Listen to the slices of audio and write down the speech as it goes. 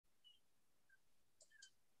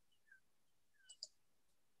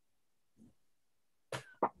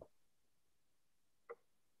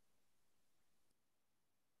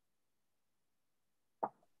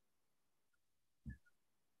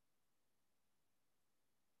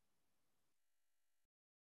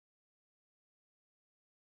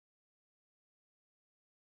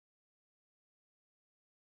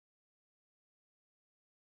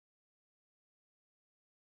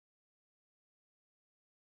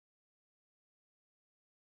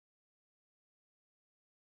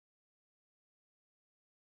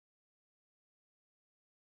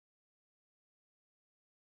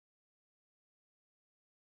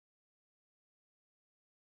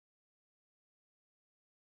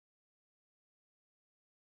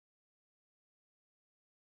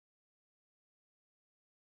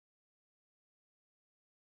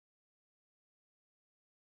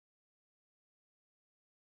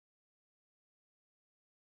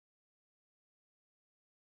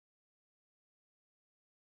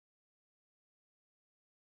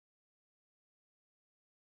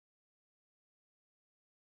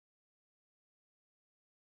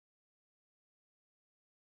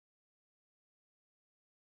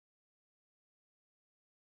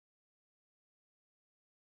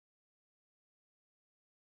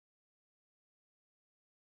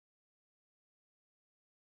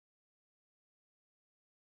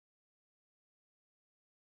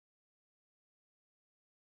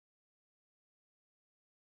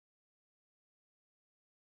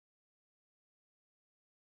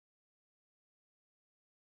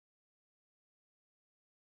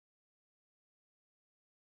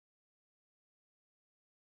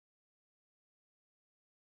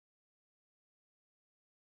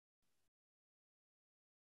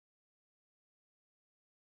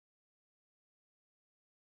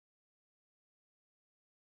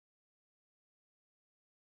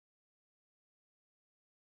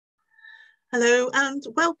Hello and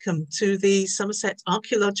welcome to the Somerset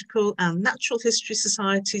Archaeological and Natural History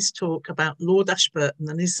Society's talk about Lord Ashburton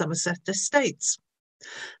and his Somerset estates.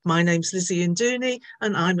 My name's Lizzie Induni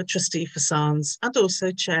and I'm a trustee for SANHS and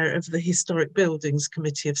also chair of the Historic Buildings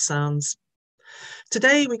Committee of SANHS.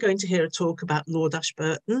 Today we're going to hear a talk about Lord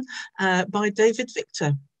Ashburton by David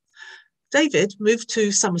Victor. David moved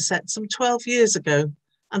to Somerset some 12 years ago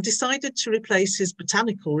and decided to replace his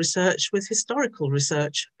botanical research with historical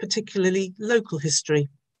research, particularly local history.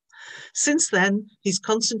 Since then, he's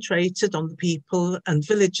concentrated on the people and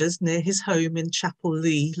villages near his home in Chapel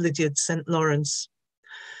Lee, Lydiard, St. Lawrence.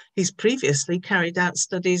 He's previously carried out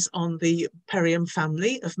studies on the Perriam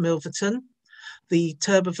family of Milverton, the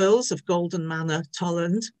Turbervilles of Golden Manor,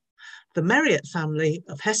 Tolland, the Merriott family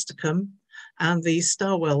of Hestercombe, and the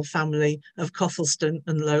Starwell family of Cothelston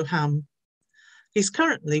and Lowham. He's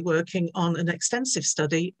currently working on an extensive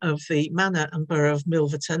study of the manor and borough of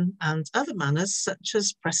Milverton and other manors such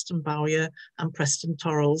as Preston Bowyer and Preston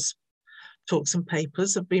Torrells. Talks and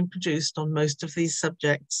papers have been produced on most of these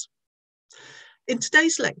subjects. In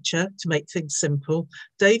today's lecture, to make things simple,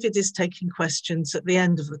 David is taking questions at the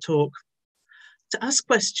end of the talk. To ask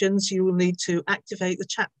questions, you will need to activate the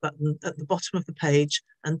chat button at the bottom of the page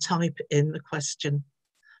and type in the question.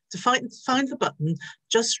 To find the button,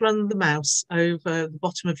 just run the mouse over the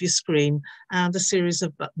bottom of your screen and a series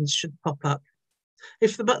of buttons should pop up.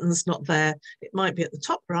 If the button's not there, it might be at the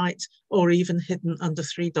top right or even hidden under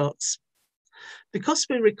 3 dots. Because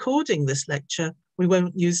we're recording this lecture, we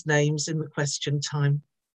won't use names in the question time.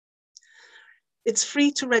 It's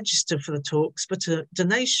free to register for the talks, but a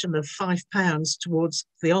donation of £5 towards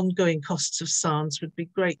the ongoing costs of SANHS would be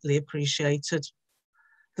greatly appreciated.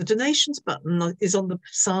 The donations button is on the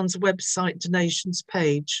SANHS website donations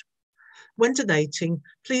page. When donating,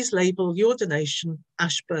 please label your donation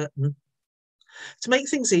Ashburton. To make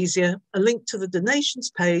things easier, a link to the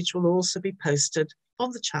donations page will also be posted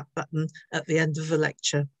on the chat button at the end of the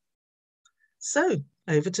lecture. So,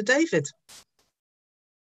 over to David.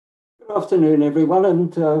 Good afternoon, everyone,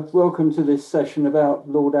 and welcome to this session about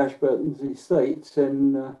Lord Ashburton's estates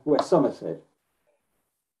in West Somerset.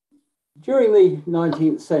 During the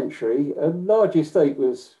 19th century, a large estate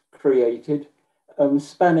was created,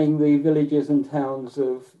 spanning the villages and towns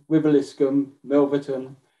of Wiveliscombe,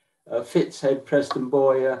 Milverton, Fitzhead, Preston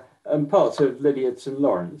Bowyer, and parts of Lydiard St.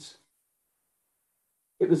 Lawrence.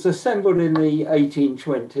 It was assembled in the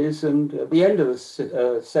 1820s, and at the end of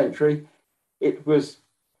the century, it was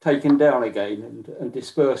taken down again and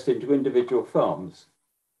dispersed into individual farms.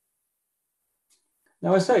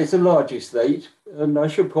 Now, I say it's a large estate, and I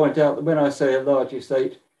should point out that when I say a large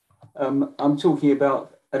estate, I'm talking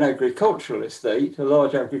about an agricultural estate, a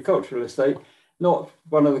large agricultural estate, not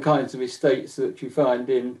one of the kinds of estates that you find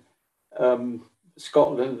in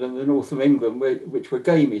Scotland and the north of England, which were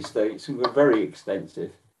game estates and were very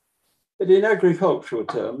extensive. But in agricultural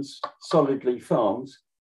terms, solidly farms,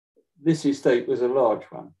 this estate was a large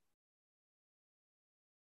one.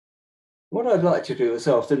 What I'd like to do this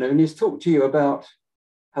afternoon is talk to you about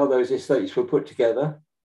how those estates were put together,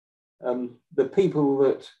 the people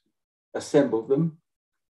that assembled them,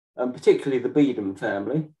 and particularly the Beadon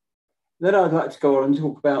family. Then I'd like to go on and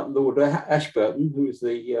talk about Lord Ashburton, who was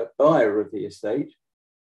the buyer of the estate,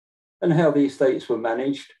 and how the estates were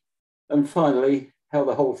managed, and finally, how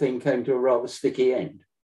the whole thing came to a rather sticky end.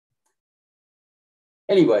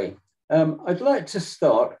 Anyway, I'd like to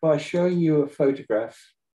start by showing you a photograph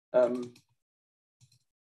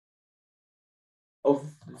of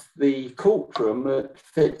the courtroom at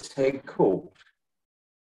Fitzhead Court.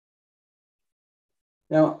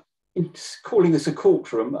 Now, in calling this a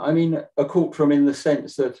courtroom, I mean a courtroom in the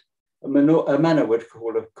sense that a manor would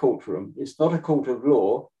call a courtroom. It's not a court of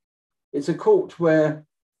law. It's a court where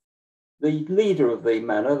the leader of the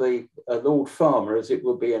manor, the Lord Farmer, as it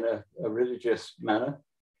would be in a religious manor,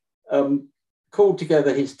 called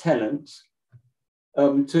together his tenants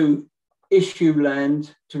to issue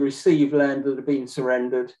land, to receive land that had been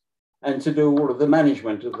surrendered, and to do all of the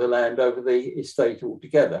management of the land over the estate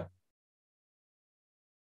altogether.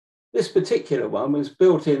 This particular one was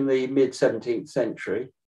built in the mid-17th century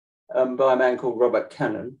by a man called Robert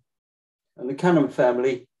Cannon, and the Cannon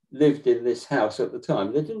family lived in this house at the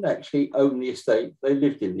time. They didn't actually own the estate, they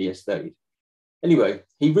lived in the estate. Anyway,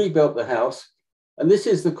 he rebuilt the house, and this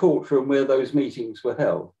is the courtroom where those meetings were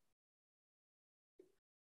held.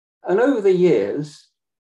 And over the years,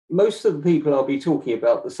 most of the people I'll be talking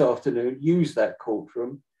about this afternoon use that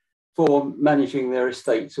courtroom for managing their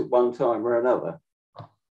estates at one time or another.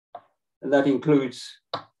 And that includes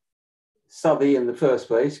Southey in the first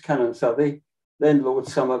place, Canon Southey, then Lord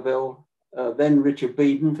Somerville, then Richard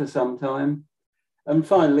Beadon for some time, and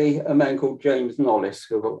finally a man called James Knollys,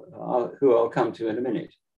 who I'll come to in a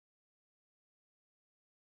minute.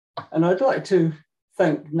 And I'd like to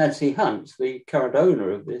thank Nancy Hunt, the current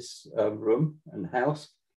owner of this room and house,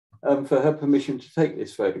 for her permission to take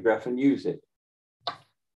this photograph and use it.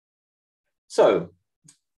 So,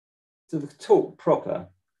 to the talk proper,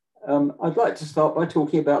 I'd like to start by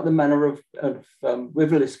talking about the manor of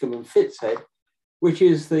Wiveliscombe and Fitzhead, which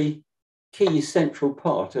is the key central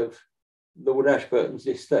part of Lord Ashburton's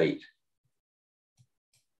estate.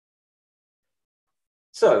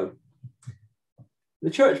 So, the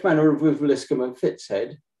church manor of Wiveliscombe and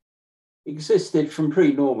Fitzhead existed from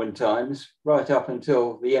pre-Norman times right up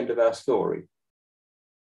until the end of our story.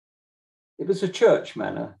 It was a church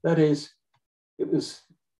manor, that is, it was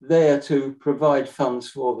there to provide funds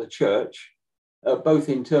for the church, both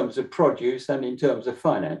in terms of produce and in terms of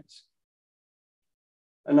finance.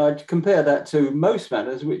 And I'd compare that to most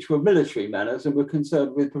manors, which were military manors and were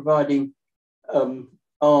concerned with providing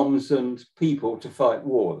arms and people to fight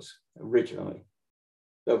wars originally.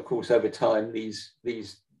 Though, of course, over time, these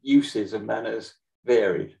uses of manors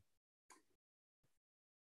varied.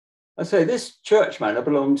 I say this church manor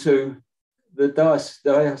belonged to the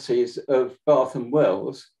diocese of Bath and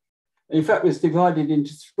Wells, and in fact was divided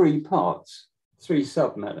into three parts, three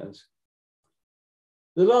sub-manors.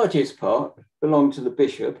 The largest part belonged to the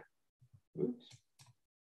bishop.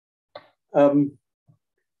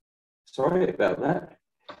 Sorry about that.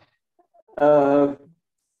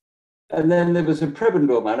 And then there was a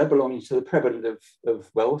prebendal manor belonging to the prebend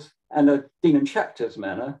of Wells, and a dean and chapter's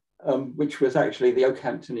manor, which was actually the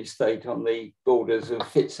Oakhampton estate on the borders of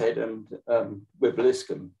Fitzhead and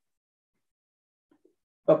Wiveliscombe.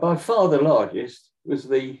 But by far the largest was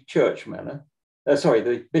the church manor,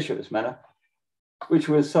 the bishop's manor, which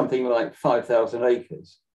was something like 5,000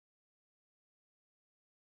 acres.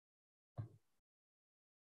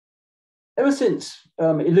 Ever since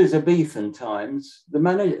Elizabethan times, the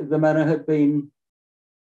manor had been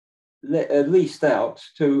leased out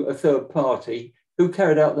to a third party who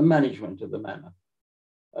carried out the management of the manor.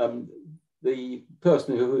 The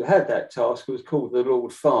person who had that task was called the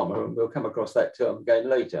Lord Farmer, and we'll come across that term again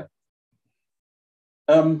later.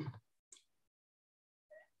 The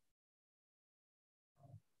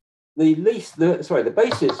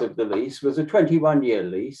basis of the lease was a 21-year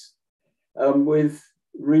lease with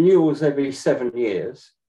renewals every 7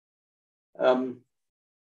 years.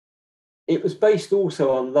 It was based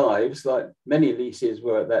also on lives, like many leases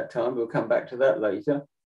were at that time. We'll come back to that later.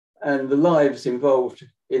 And the lives involved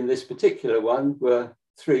in this particular one were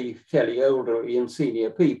three fairly elderly and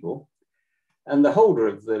senior people. And the holder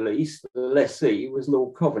of the lease, the lessee, was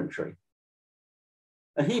Lord Coventry.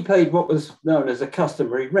 And he paid what was known as a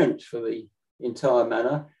customary rent for the entire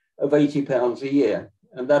manor of £80 a year.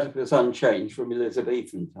 And that was unchanged from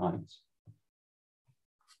Elizabethan times.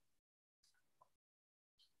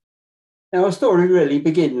 Now, our story really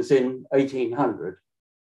begins in 1800.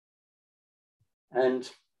 And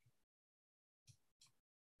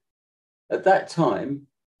at that time,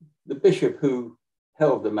 the bishop who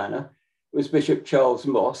held the manor was Bishop Charles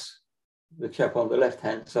Moss, the chap on the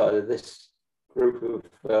left-hand side of this group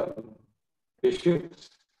of bishops.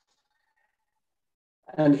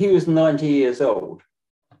 And he was 90 years old.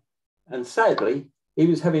 And sadly, he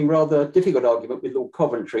was having rather a difficult argument with Lord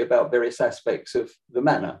Coventry about various aspects of the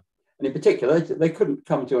manor. And in particular, they couldn't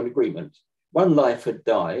come to an agreement. One life had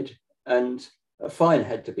died and a fine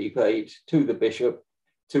had to be paid to the bishop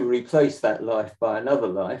to replace that life by another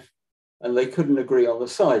life. And they couldn't agree on the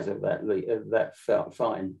size of that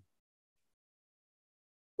fine.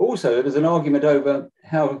 Also, there was an argument over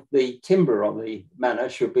how the timber on the manor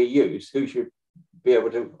should be used, who should be able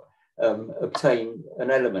to obtain an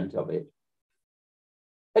element of it.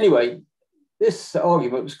 Anyway, this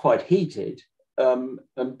argument was quite heated, and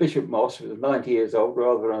Bishop Moss, who was 90 years old,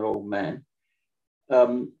 rather an old man,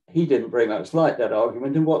 he didn't very much like that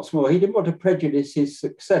argument, and what's more, he didn't want to prejudice his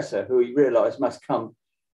successor, who he realised must come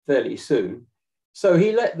fairly soon. So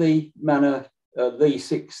he let the manor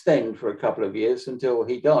lease extend for a couple of years until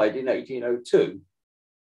he died in 1802.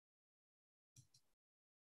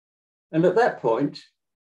 And at that point,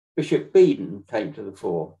 Bishop Beadon came to the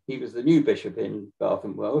fore. He was the new bishop in Bath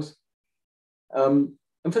and Wells. And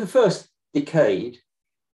for the first decade,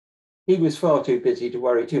 he was far too busy to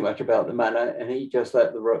worry too much about the manor, and he just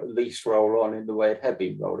let the lease roll on in the way it had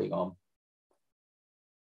been rolling on.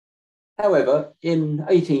 However, in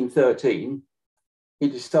 1813, he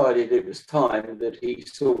decided it was time that he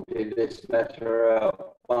sorted this matter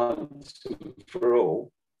out once and for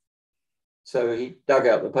all. So he dug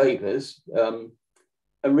out the papers,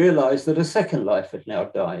 and realised that a second life had now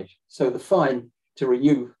died. So the fine to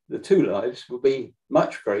renew the 2 lives would be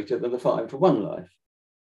much greater than the fine for 1 life.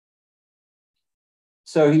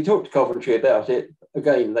 So he talked to Coventry about it.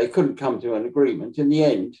 Again, they couldn't come to an agreement. In the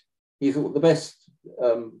end, he thought the best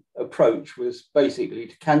approach was basically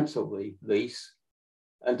to cancel the lease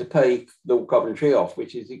and to pay Lord Coventry off,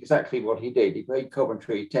 which is exactly what he did. He paid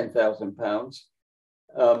Coventry £10,000,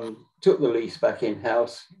 took the lease back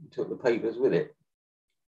in-house, took the papers with it.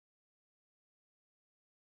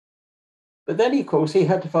 But then, of course, he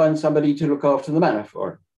had to find somebody to look after the manor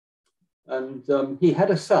for him. And he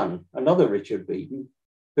had a son, another Richard Beadon,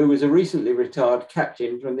 who was a recently retired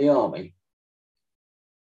captain from the army.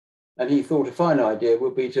 And he thought a fine idea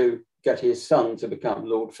would be to get his son to become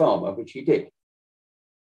Lord Farmer, which he did.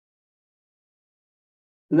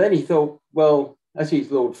 And then he thought, well, as he's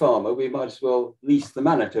Lord Farmer, we might as well lease the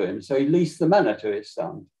manor to him. So he leased the manor to his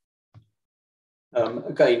son,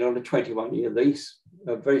 again on a 21-year lease,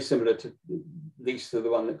 very similar to the lease to the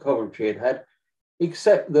one that Coventry had had,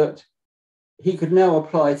 except that he could now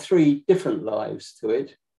apply 3 different lives to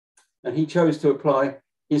it. And he chose to apply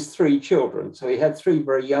his 3 children. So he had 3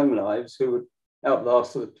 very young lives who would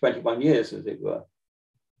outlast the 21 years, as it were.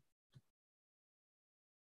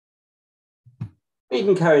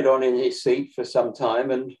 Beadon carried on in his seat for some time,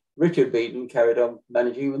 and Richard Beadon carried on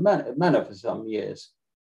managing the manor for some years,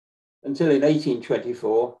 until in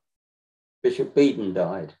 1824, Bishop Beadon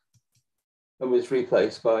died and was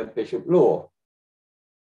replaced by Bishop Law.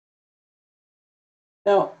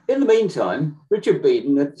 Now, in the meantime, Richard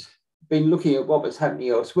Beadon had been looking at what was happening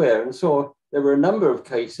elsewhere and saw there were a number of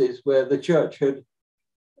cases where the church a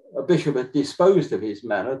bishop had disposed of his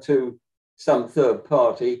manor to some third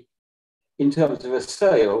party in terms of a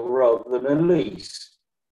sale rather than a lease.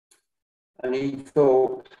 And he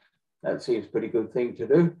thought, that seems a pretty good thing to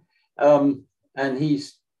do. And he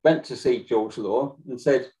went to see George Law and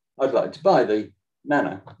said, I'd like to buy the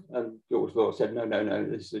manor. And George Law said, no,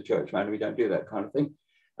 this is a church manor, we don't do that kind of thing.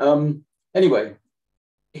 Anyway,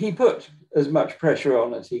 he put as much pressure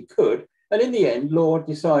on as he could. And in the end, Law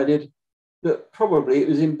decided that probably it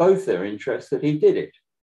was in both their interests that he did it.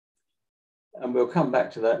 And we'll come back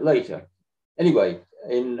to that later. Anyway,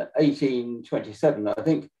 in 1827, I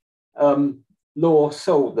think, Law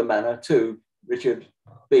sold the manor to Richard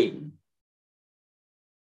Beadon.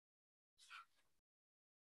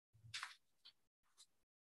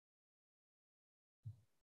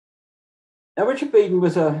 Now, Richard Beadon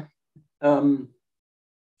was an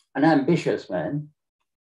ambitious man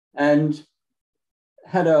and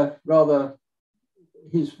had a rather,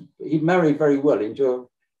 he'd married very well into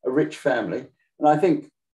a rich family. And I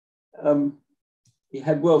think he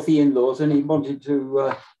had wealthy in-laws and he wanted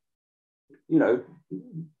to,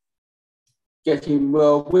 get in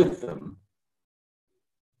well with them.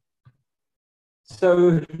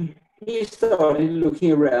 So he started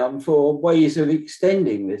looking around for ways of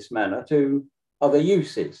extending this manor to other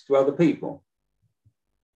uses, to other people.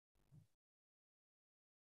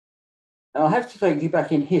 Now, I have to take you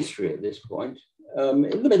back in history at this point.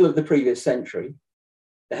 In the middle of the previous century,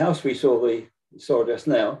 the house we saw just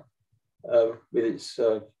now, with its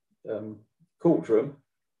courtroom,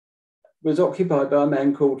 was occupied by a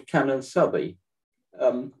man called Canon Southey.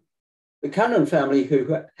 The Canon family,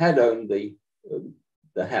 who had owned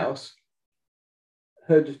the house,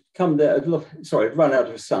 had come there, had run out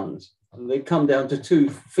of sons, and they'd come down to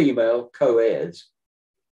 2 female co-heirs.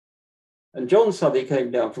 And John Southey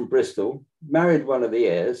came down from Bristol, married one of the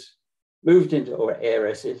heirs, or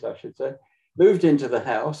heiresses, I should say, moved into the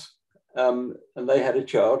house, and they had a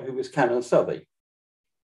child who was Canon Southey.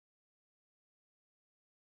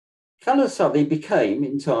 Canon Southey became,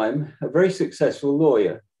 in time, a very successful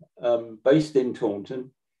lawyer based in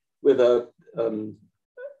Taunton with a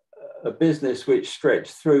business which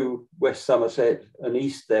stretched through West Somerset and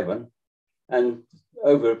East Devon and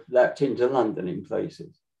overlapped into London in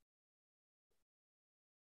places.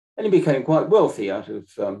 And he became quite wealthy out of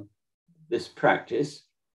this practice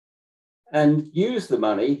and used the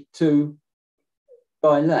money to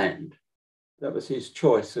buy land. That was his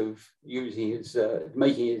choice of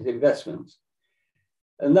making his investments.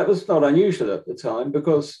 And that was not unusual at the time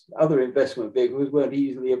because other investment vehicles weren't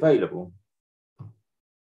easily available.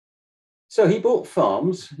 So he bought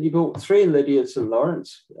farms. He bought 3 in Lydia St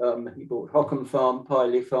Lawrence. He bought Hockham Farm,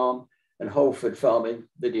 Piley Farm, and Holford Farm in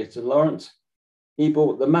Lydia St Lawrence. He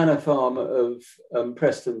bought the manor farm of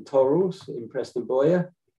Preston Torrals in Preston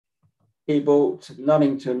Boyer. He bought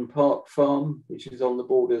Nunnington Park Farm, which is on the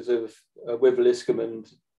borders of Wiveliscombe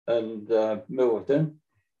and Milverton.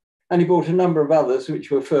 And he bought a number of others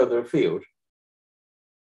which were further afield.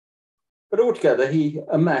 But altogether, he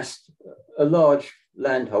amassed a large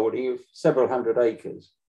landholding of several hundred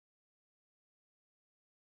acres.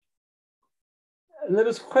 And there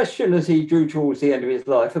was a question as he drew towards the end of his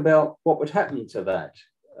life about what would happen to that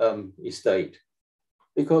estate,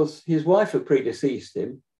 because his wife had predeceased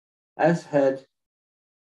him, as had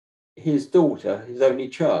his daughter, his only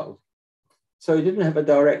child. So he didn't have a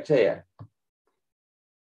direct heir.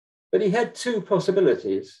 But he had two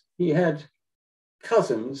possibilities. He had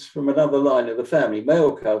cousins from another line of the family,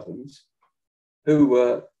 male cousins, who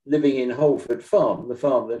were living in Holford Farm, the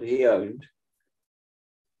farm that he owned.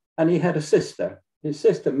 And he had a sister. His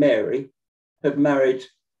sister, Mary, had married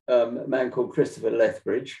a man called Christopher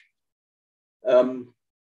Lethbridge. They'd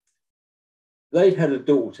had a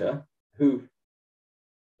daughter who,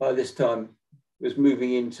 by this time, was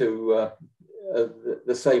moving into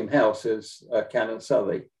the same house as Canon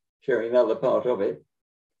Southey, sharing another part of it.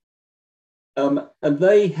 And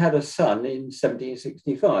they had a son in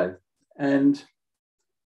 1765. And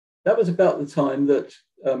that was about the time that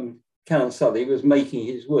Canon Southey was making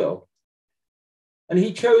his will. And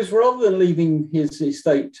he chose, rather than leaving his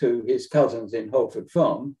estate to his cousins in Holford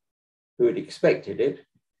Farm, who had expected it,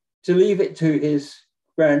 to leave it to his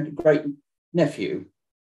great nephew,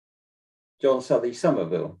 John Southey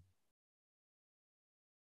Somerville,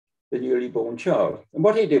 the newly born child. And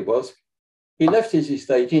what he did was he left his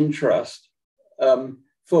estate in trust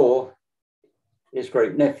for his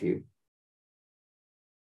great nephew.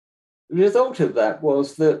 The result of that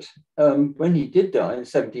was that when he did die in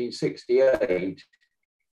 1768,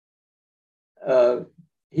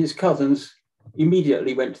 his cousins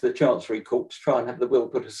immediately went to the Chancery Court to try and have the will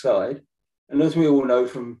put aside. And as we all know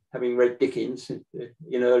from having read Dickens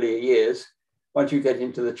in earlier years, once you get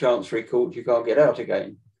into the Chancery Court, you can't get out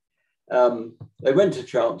again. They went to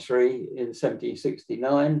Chancery in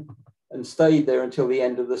 1769 and stayed there until the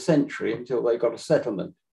end of the century, until they got a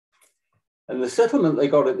settlement. And the settlement they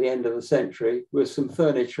got at the end of the century was some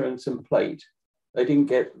furniture and some plate. They didn't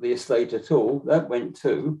get the estate at all. That went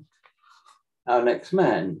to our next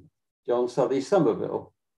man, John Southey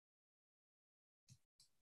Somerville.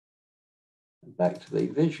 Back to the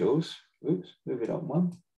visuals. Oops, move it on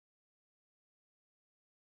one.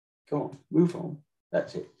 Go on, move on.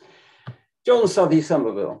 That's it. John Southey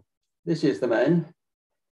Somerville. This is the man,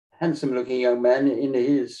 handsome looking young man in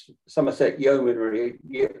his Somerset yeomanry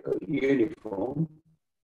uniform.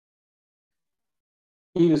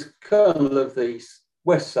 He was colonel of the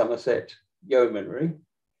West Somerset yeomanry,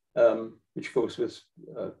 which of course was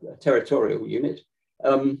a territorial unit.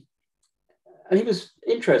 And he was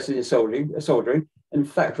interested in soldiering. In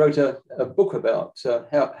fact, wrote a book about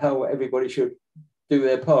how everybody should do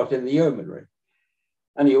their part in the yeomanry.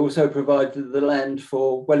 And he also provided the land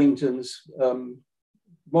for Wellington's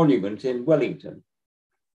monument in Wellington.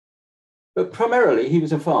 But primarily, he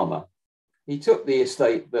was a farmer. He took the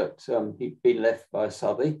estate that he'd been left by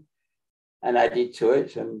Southey and added to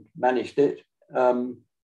it and managed it. And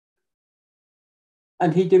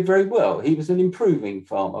he did very well. He was an improving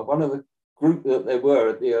farmer, one of the group that there were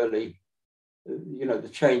at the early, the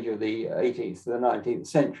change of the 18th to the 19th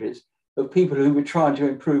centuries, of people who were trying to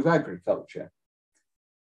improve agriculture.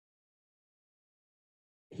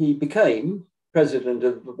 He became president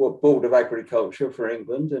of the Board of Agriculture for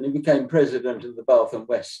England, and he became president of the Bath and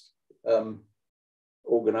West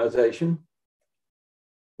organisation.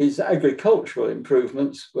 His agricultural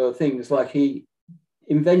improvements were things like he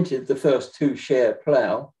invented the first two-share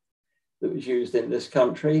plough that was used in this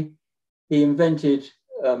country. He invented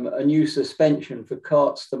a new suspension for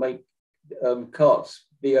carts to make carts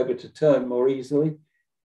be able to turn more easily.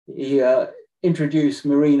 He introduced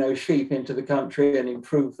merino sheep into the country and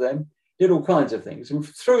improved them, did all kinds of things. And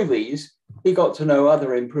through these, he got to know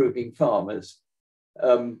other improving farmers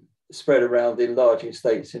spread around in large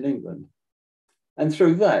estates in England. And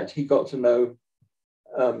through that, he got to know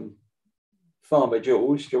Farmer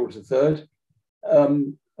George III,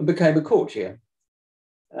 and became a courtier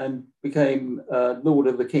and became Lord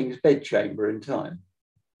of the King's Bedchamber in time.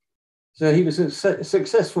 So he was a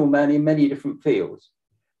successful man in many different fields,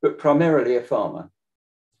 but primarily a farmer.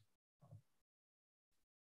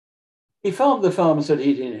 He farmed the farms that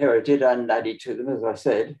he'd inherited and added to them, as I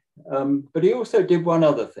said, but he also did one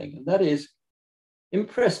other thing, and that is in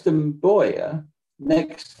Preston Boyer,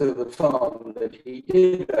 next to the farm that he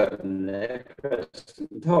did own there,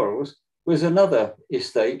 Preston Torrels, was another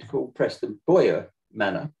estate called Preston Boyer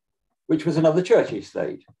Manor, which was another church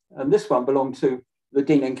estate. And this one belonged to the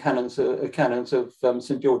Dean and Canons of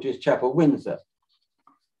St. George's Chapel, Windsor.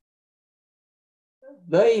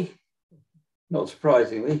 They, not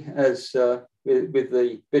surprisingly, as with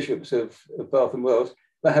the bishops of Bath and Wells,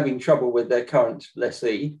 were having trouble with their current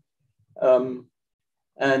lessee.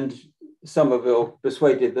 And Somerville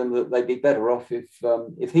persuaded them that they'd be better off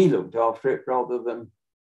if he looked after it rather than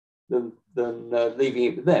leaving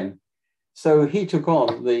it with them. So he took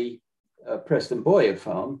on the Preston Boyer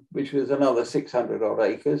farm, which was another 600 odd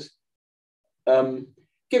acres,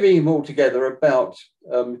 giving him altogether about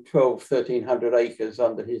 1,300 acres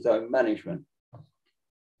under his own management.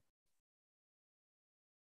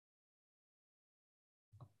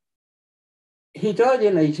 He died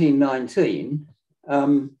in 1819,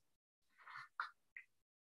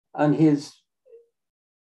 and his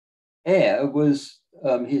heir was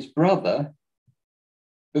his brother,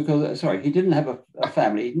 because, sorry, he didn't have a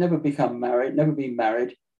family. He'd never been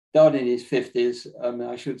married, died in his 50s.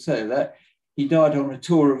 I should say that. He died on a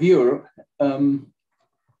tour of Europe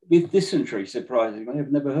with dysentery, surprisingly.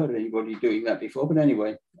 I've never heard of anybody doing that before, but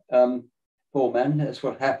anyway, poor man, that's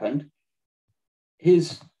what happened.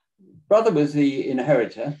 His brother was the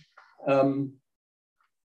inheritor,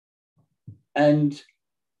 and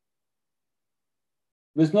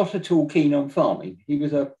was not at all keen on farming. He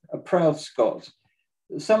was a proud Scot.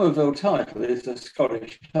 The Somerville title is a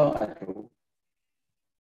Scottish title.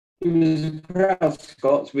 He was a proud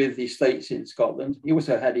Scot with estates in Scotland. He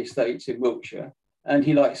also had estates in Wiltshire, and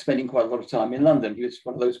he liked spending quite a lot of time in London. He was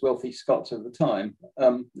one of those wealthy Scots of the time,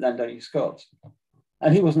 landowning Scots.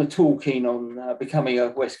 And he wasn't at all keen on becoming a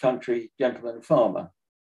West Country gentleman farmer.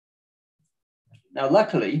 Now,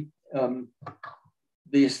 luckily,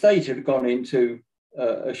 the estate had gone into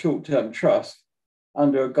a short-term trust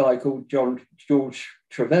under a guy called George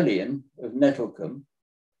Trevelyan of Nettlecombe,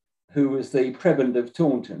 who was the prebend of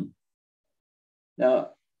Taunton.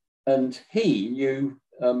 Now, and he knew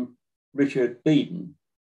Richard Beadon,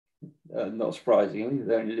 not surprisingly,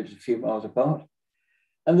 they only lived a few miles apart.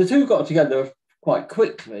 And the two got together quite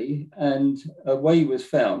quickly, and a way was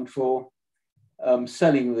found for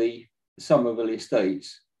selling the Somerville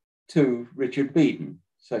estates to Richard Beadon,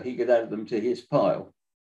 so he could add them to his pile.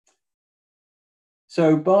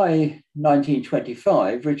 So by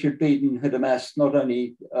 1925, Richard Beadon had amassed not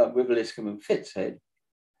only Wiveliscombe and Fitzhead,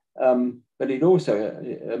 but he'd also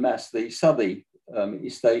amassed the Southey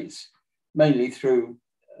estates, mainly through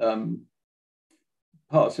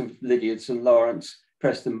parts of Lydiard, St Lawrence,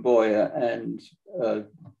 Preston Boyer, and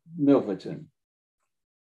Milverton.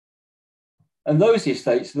 And those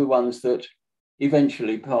estates are the ones that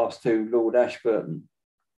eventually passed to Lord Ashburton.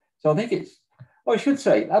 So I think it's, I should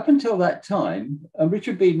say, up until that time,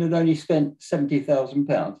 Richard Beadon had only spent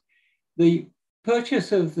 £70,000. The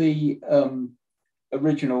purchase of the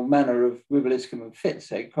original manor of Wiveliscombe and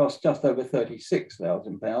Fitzhead cost just over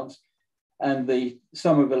 £36,000, and the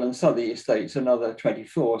Somerville and Southey estates another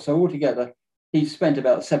 24. So altogether, he spent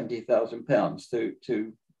about £70,000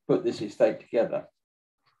 to put this estate together.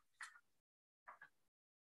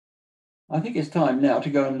 I think it's time now to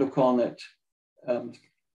go and look on at,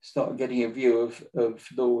 start getting a view of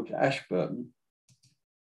Lord Ashburton,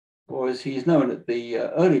 or as he's known at the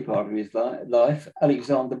early part of his life,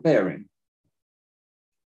 Alexander Baring.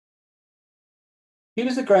 He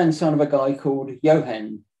was the grandson of a guy called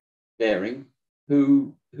Johann Baring,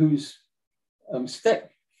 whose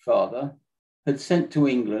stepfather had sent to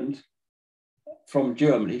England from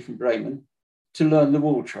Germany, from Bremen, to learn the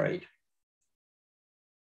wool trade.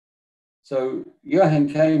 So Johann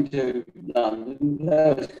came to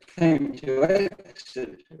London, came to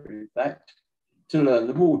Exeter, in fact, to learn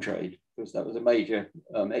the wool trade, because that was a major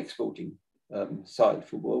exporting site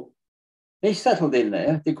for wool. He settled in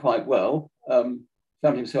there, did quite well, found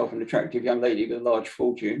himself an attractive young lady with a large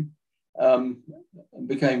fortune, and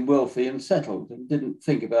became wealthy and settled, and didn't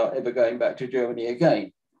think about ever going back to Germany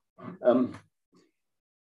again.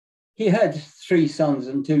 He had 3 sons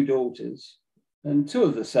and 2 daughters, and 2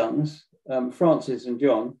 of the sons, Francis and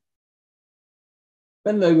John,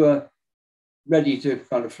 when they were ready to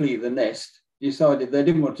kind of flee the nest, decided they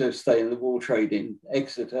didn't want to stay in the wool trade in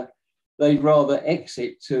Exeter. They'd rather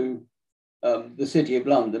exit to the city of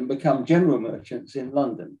London, become general merchants in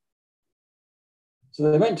London. So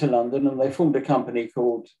they went to London and they formed a company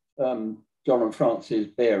called John and Francis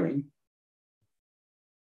Baring.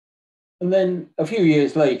 And then a few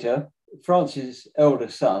years later, Francis' elder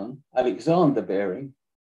son, Alexander Baring,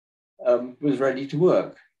 was ready to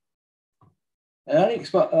work. And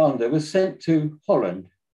Alexander was sent to Holland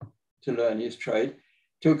to learn his trade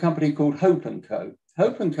to a company called Hope & Co.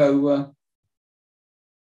 Hope & Co were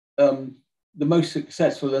the most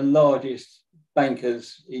successful and largest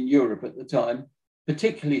bankers in Europe at the time,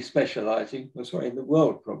 particularly specializing, in the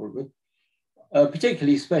world probably,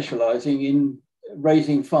 particularly specializing in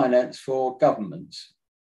raising finance for governments.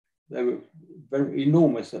 They were very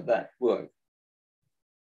enormous at that work.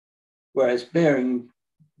 Whereas Baring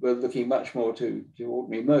were looking much more to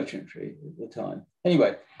ordinary merchantry at the time.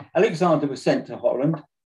 Anyway, Alexander was sent to Holland,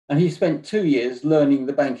 and he spent 2 years learning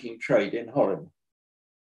the banking trade in Holland,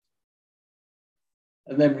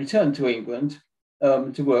 and then returned to England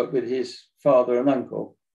to work with his father and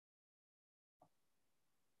uncle.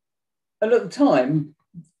 And at the time,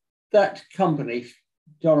 that company,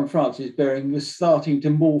 John and Francis Baring, was starting to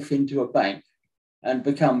morph into a bank and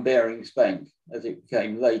become Baring's Bank, as it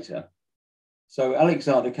became later. So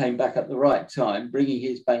Alexander came back at the right time, bringing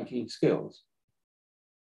his banking skills.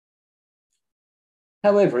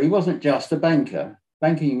 However, he wasn't just a banker.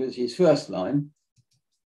 Banking was his first line.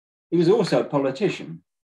 He was also a politician.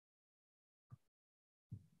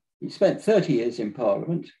 He spent 30 years in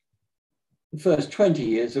Parliament, the first 20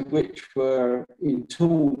 years of which were in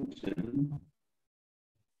Taunton,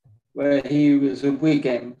 where he was a Whig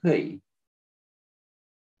MP.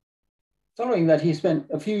 Following that, he spent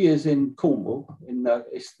a few years in Cornwall, in a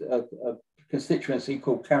constituency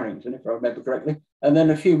called Carrington, if I remember correctly, and then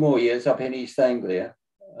a few more years up in East Anglia.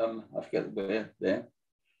 I forget where there.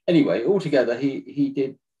 Anyway, altogether, he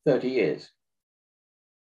did 30 years.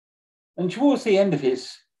 And towards the end of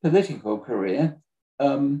his political career,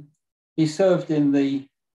 he served in the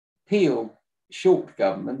Peel short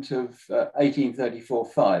government of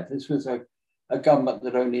 1834-5. This was a government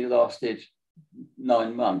that only lasted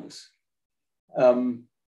 9 months. And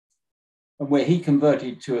where he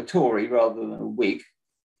converted to a Tory rather than a Whig,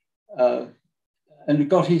 and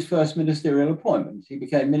got his first ministerial appointment. He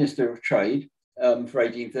became Minister of Trade for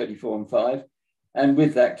 1834 and 5, and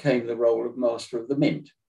with that came the role of Master of the Mint.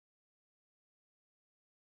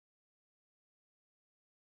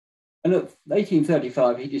 And at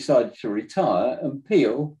 1835, he decided to retire, and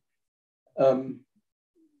Peel,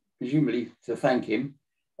 presumably to thank him,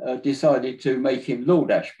 decided to make him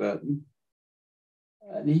Lord Ashburton.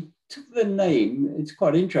 And he took the name, it's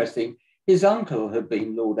quite interesting. His uncle had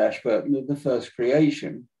been Lord Ashburton of the first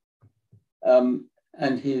creation, and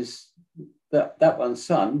that one's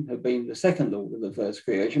son had been the second Lord of the first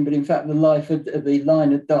creation, but in fact the line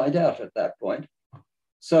had died out at that point.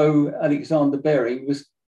 So Alexander Baring was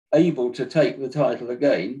able to take the title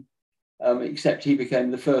again, except he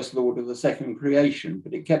became the first Lord of the second creation,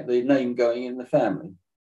 but it kept the name going in the family.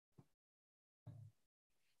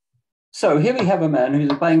 So here we have a man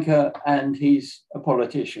who's a banker and he's a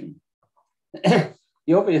politician.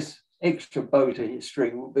 The obvious extra bow to his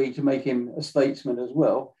string would be to make him a statesman as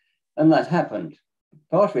well, and that happened.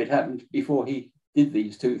 Part of it happened before he did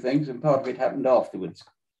these two things, and part of it happened afterwards.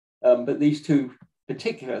 But these two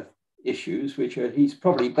particular issues, which he's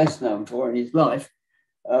probably best known for in his life,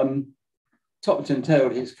 topped and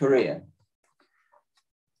tailed his career.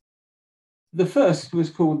 The first was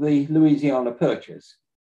called the Louisiana Purchase.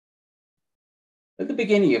 At the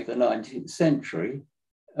beginning of the 19th century,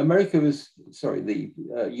 the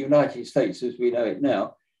United States as we know it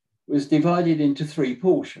now, was divided into 3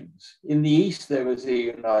 portions. In the east, there was the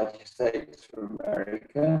United States of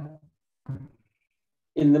America.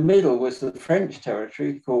 In the middle was the French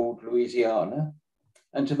territory called Louisiana.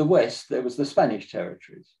 And to the west, there was the Spanish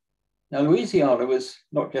territories. Now, Louisiana was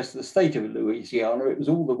not just the state of Louisiana, it was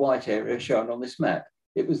all the white area shown on this map.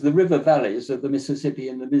 It was the river valleys of the Mississippi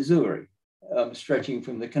and the Missouri, stretching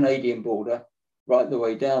from the Canadian border right the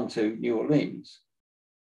way down to New Orleans.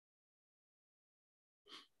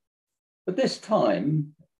 At this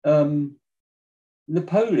time,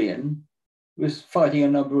 Napoleon was fighting a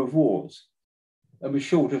number of wars and was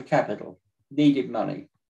short of capital, needed money,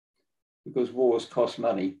 because wars cost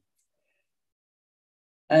money.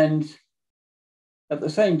 And at the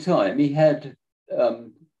same time, he had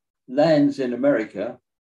lands in America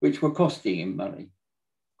which were costing him money.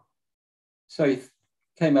 So he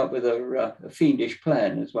came up with a fiendish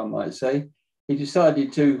plan, as one might say. He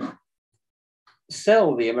decided to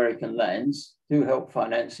sell the American lands to help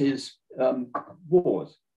finance his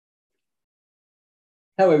wars.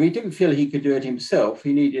 However, he didn't feel he could do it himself.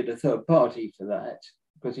 He needed a third party for that,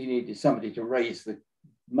 because he needed somebody to raise the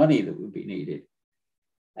money that would be needed.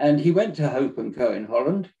 And he went to Hope & Co. in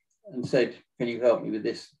Holland and said, "Can you help me with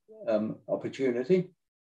this opportunity?"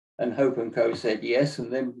 And Hope & Co. said yes.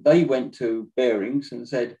 And then they went to Barings and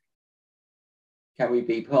said, "Can we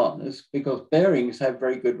be partners?" Because Barings have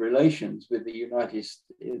very good relations with the United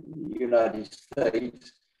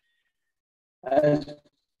States, as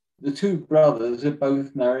the two brothers are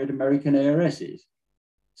both married American heiresses.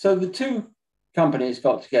 So the two companies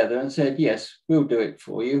got together and said, "Yes, we'll do it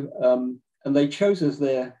for you." And they chose as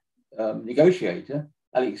their negotiator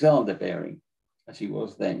Alexander Baring, as he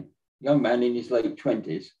was then, young man in his late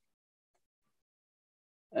 20s.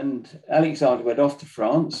 And Alexander went off to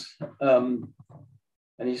France. And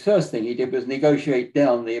his first thing he did was negotiate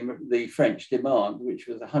down the French demand, which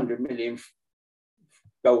was 100 million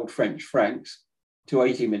gold French francs to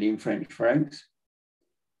 80 million French francs.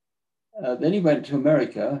 Then he went to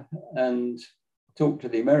America and talked to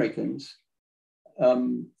the Americans,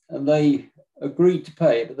 and they agreed to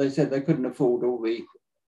pay it, but they said they couldn't afford all the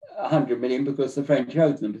 100 million because the French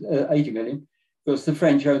owed them 80 million because the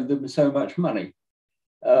French owed them so much money.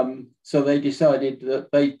 So they decided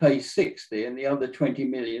that they'd pay 60 and the other 20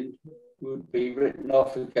 million would be written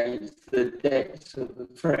off against the debts of the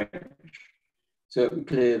French, so it would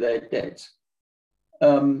clear their debts.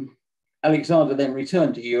 Alexander then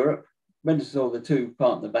returned to Europe, went and saw the two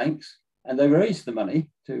partner banks, and they raised the money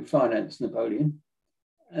to finance Napoleon.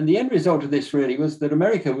 And the end result of this really was that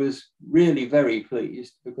America was really very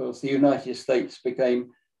pleased because the United States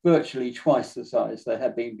became virtually twice the size they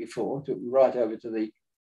had been before, took them right over to the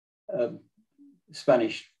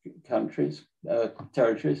Spanish countries,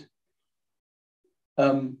 territories.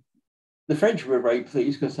 The French were very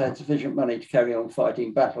pleased because they had sufficient money to carry on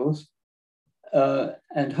fighting battles.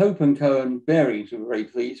 And Hope and Co and Barings were very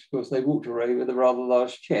pleased because they walked away with a rather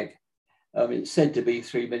large cheque. It's said to be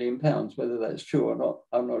 £3 million. Whether that's true or not,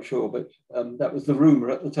 I'm not sure, but that was the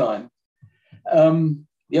rumour at the time.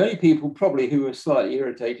 The only people probably who were slightly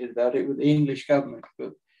irritated about it were the English government,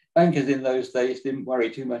 but bankers in those days didn't worry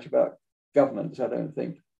too much about governments, I don't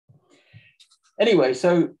think. Anyway,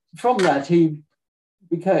 so from that, he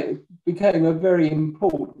became a very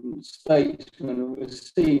important statesman and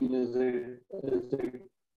was seen as a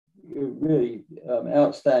really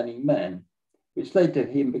outstanding man, which led to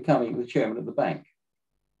him becoming the chairman of the bank.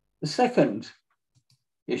 The second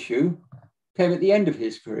issue came at the end of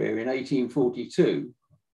his career in 1842,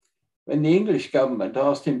 when the English government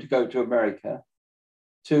asked him to go to America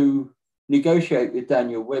to negotiate with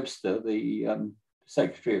Daniel Webster, the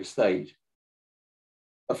Secretary of State,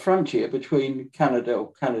 a frontier between Canada,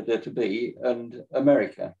 or Canada to be, and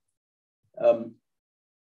America.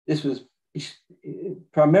 This was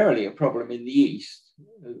primarily a problem in the east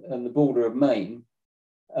and the border of Maine,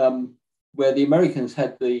 where the Americans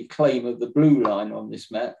had the claim of the blue line on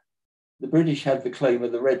this map. The British had the claim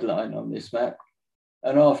of the red line on this map.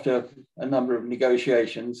 And after a number of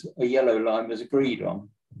negotiations, a yellow line was agreed on.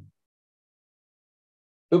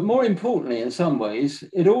 But more importantly, in some ways,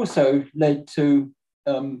 it also led to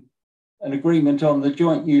an agreement on the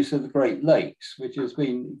joint use of the Great Lakes, which has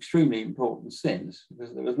been extremely important since,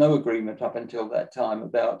 because there was no agreement up until that time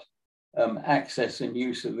about access and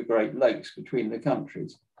use of the Great Lakes between the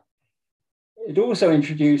countries. It also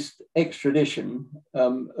introduced extradition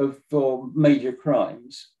for major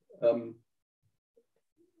crimes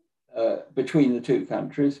between the two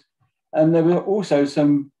countries. And there were also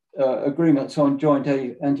some agreements on joint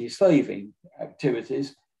anti-slaving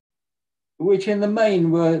activities, which in the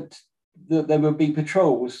main were that there would be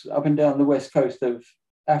patrols up and down the west coast of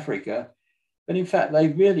Africa. But in fact, they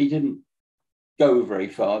really didn't go very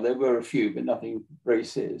far. There were a few, but nothing very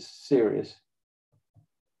serious.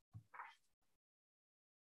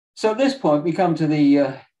 So at this point, we come to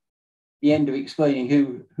the end of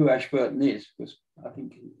explaining who Ashburton is, because I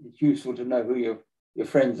think it's useful to know who your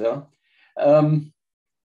friends are. And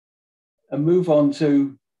move on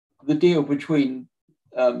to the deal between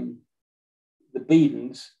the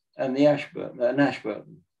Beadons and the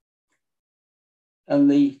Ashburton.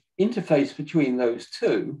 And the interface between those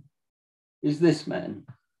two is this man.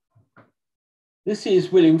 This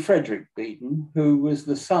is William Frederick Beadon, who was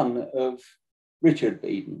the son of Richard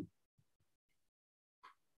Beadon.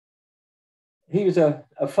 He was a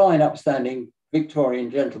fine, upstanding Victorian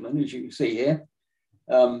gentleman, as you can see here.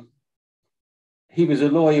 He was a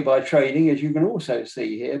lawyer by training, as you can also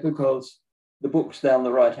see here, because the books down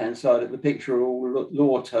the right-hand side of the picture are all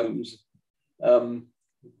law tomes. And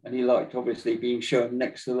he liked, obviously, being shown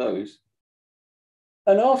next to those.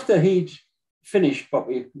 And after he'd finished what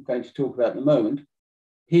we're going to talk about in a moment,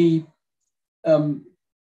 he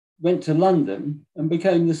went to London and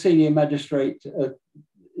became the senior magistrate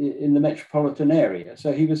in the metropolitan area.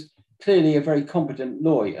 So he was clearly a very competent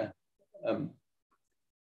lawyer.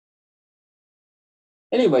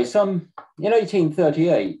 Anyway, in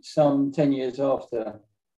 1838, some 10 years after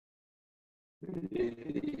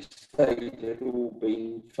the estate had all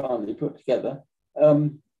been finally put together,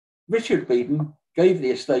 Richard Beadon gave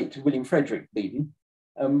the estate to William Frederick Beadon.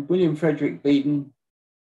 William Frederick Beadon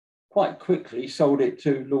quite quickly sold it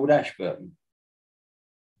to Lord Ashburton.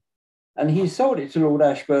 And he sold it to Lord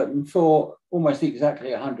Ashburton for almost exactly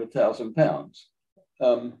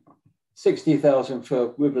 £100,000. 60,000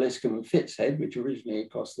 for Wiveliscombe and Fitzhead, which originally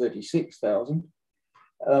cost 36,000,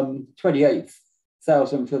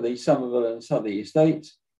 28,000 for the Somerville and Southey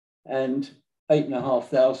estates, and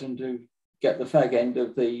 8,500 to get the fag end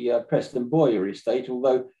of the Preston Boyer estate,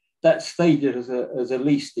 although that stayed as a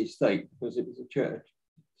leased estate because it was a church,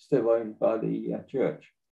 still owned by the church.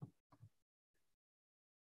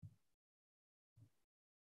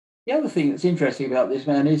 The other thing that's interesting about this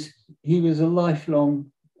man is he was a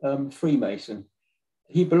lifelong Freemason.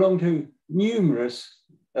 He belonged to numerous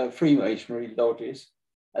Freemasonry lodges,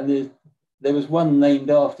 and there was one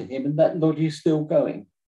named after him, and that lodge is still going,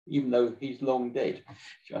 even though he's long dead,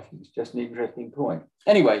 which I think is just an interesting point.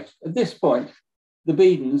 Anyway, at this point, the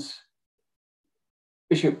Beadons,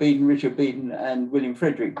 Bishop Beadon, Richard Beadon, and William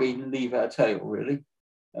Frederick Beadon leave our tale, really.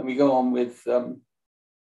 And we go on with, so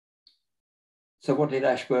what did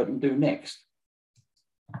Ashburton do next?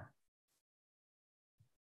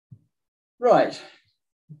 Right.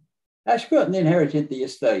 Ashburton inherited the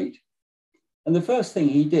estate, and the first thing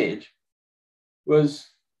he did was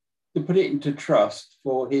to put it into trust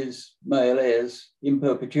for his male heirs in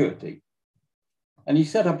perpetuity. And he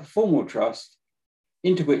set up a formal trust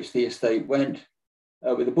into which the estate went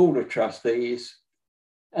with a board of trustees,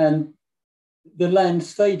 and the land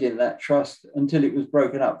stayed in that trust until it was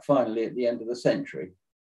broken up finally at the end of the century.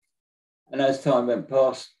 And as time went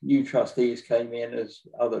past, new trustees came in as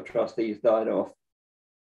other trustees died off.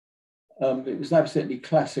 It was an absolutely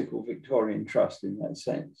classical Victorian trust in that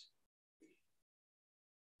sense.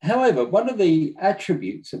 However, one of the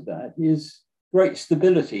attributes of that is great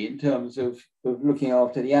stability in terms of looking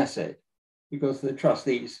after the asset, because the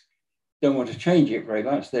trustees don't want to change it very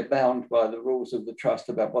much. They're bound by the rules of the trust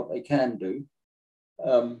about what they can do.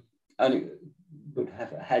 And it would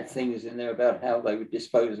have had things in there about how they would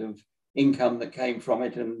dispose of income that came from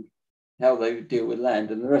it and how they would deal with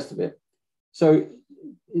land and the rest of it. So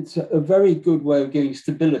it's a very good way of giving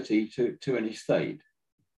stability to an estate.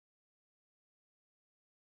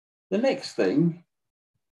 The next thing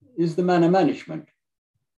is the manor management.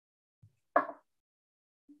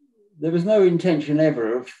 There was no intention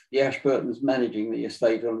ever of the Ashburtons managing the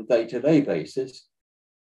estate on a day-to-day basis.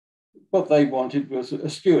 What they wanted was a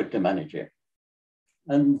steward to manage it.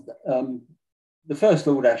 And the first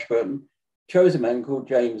Lord Ashburton chose a man called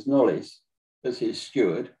James Knollys as his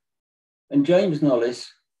steward. And James Knollys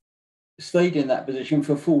stayed in that position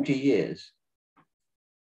for 40 years.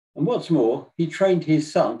 And what's more, he trained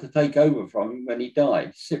his son to take over from him when he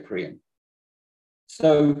died, Cyprian.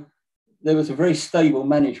 So there was a very stable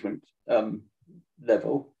management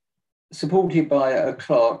level, supported by a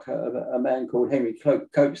clerk, a man called Henry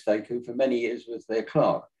Copestake, who for many years was their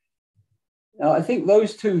clerk. Now, I think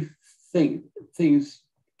those two things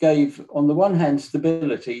gave, on the one hand,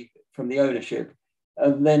 stability from the ownership,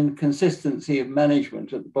 and then consistency of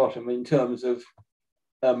management at the bottom in terms of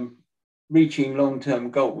reaching long-term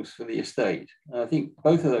goals for the estate. And I think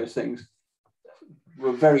both of those things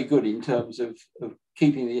were very good in terms of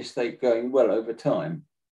keeping the estate going well over time.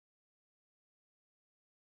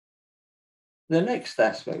 The next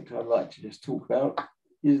aspect I'd like to just talk about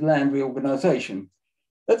is land reorganisation.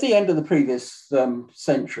 At the end of the previous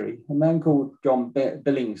century, a man called John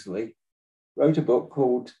Billingsley wrote a book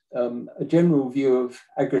called A General View of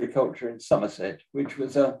Agriculture in Somerset, which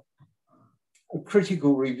was a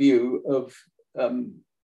critical review of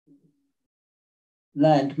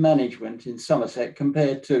land management in Somerset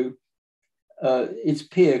compared to its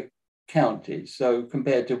peer counties, so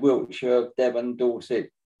compared to Wiltshire, Devon, Dorset,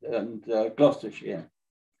 and Gloucestershire.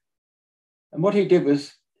 And what he did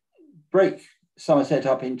was break Somerset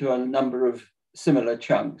up into a number of similar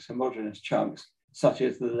chunks, homogeneous chunks, such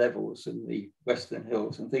as the Levels and the Western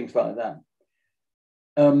Hills and things like that.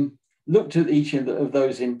 Looked at each of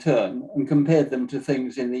those in turn and compared them to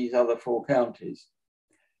things in these other four counties.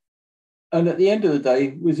 And at the end of the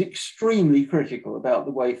day, was extremely critical about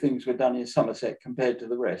the way things were done in Somerset compared to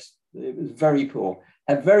the rest. It was very poor,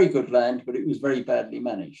 had very good land, but it was very badly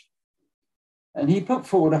managed. And he put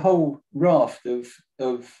forward a whole raft of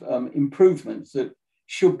improvements that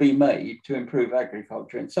should be made to improve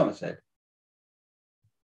agriculture in Somerset.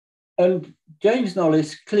 And James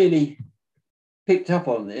Knollys clearly picked up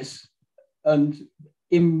on this, and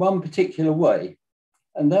in one particular way,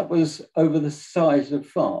 and that was over the size of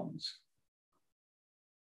farms.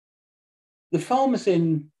 The farms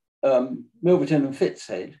in Milverton and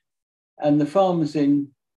Fitzhead and the farms in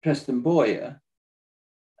Preston Boyer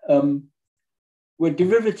were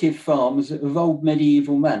derivative farms of old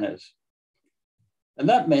medieval manors. And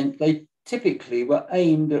that meant they typically were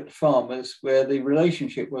aimed at farmers where the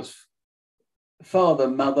relationship was father,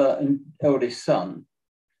 mother, and eldest son.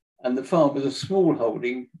 And the farm was a small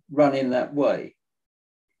holding run in that way.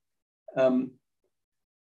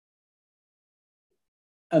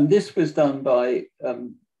 And this was done by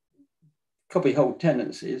copyhold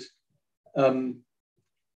tenancies,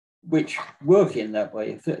 which work in that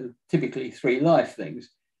way, typically 3 life things.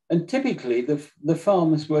 And typically the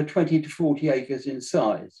farms were 20 to 40 acres in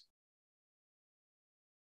size.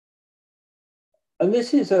 And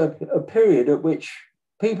this is a period at which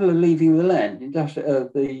people are leaving the land.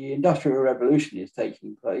 The Industrial Revolution is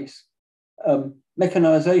taking place.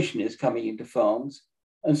 Mechanization is coming into farms,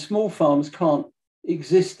 and small farms can't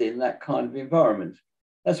exist in that kind of environment.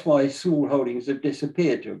 That's why small holdings have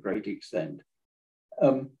disappeared to a great extent.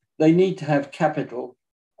 They need to have capital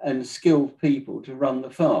and skilled people to run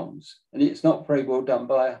the farms. And it's not very well done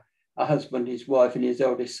by a husband, his wife, and his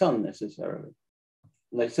eldest son necessarily.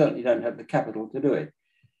 And they certainly don't have the capital to do it.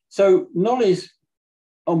 So Knollys,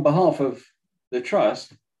 on behalf of the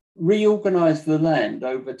trust, reorganized the land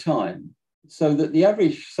over time so that the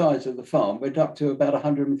average size of the farm went up to about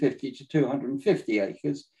 150 to 250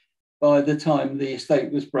 acres by the time the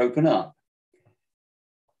estate was broken up.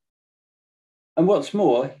 And what's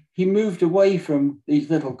more, he moved away from these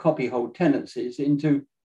little copyhold tenancies into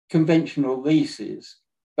conventional leases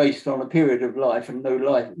based on a period of life and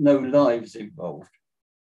no lives involved.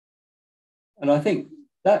 And I think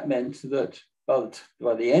that meant that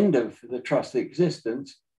by the end of the trust's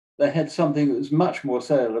existence, they had something that was much more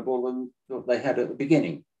saleable than what they had at the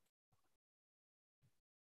beginning.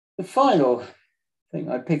 The final thing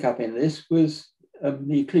I pick up in this was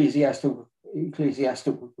the ecclesiastical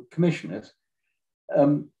commissioners.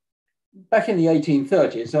 Back in the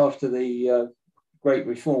 1830s, after the Great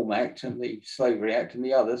Reform Act and the Slavery Act and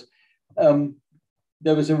the others,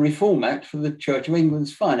 there was a Reform Act for the Church of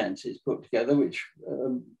England's finances put together, which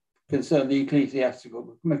concerned the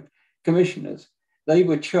ecclesiastical commissioners. They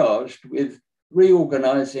were charged with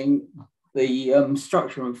reorganizing the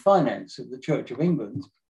structure and finance of the Church of England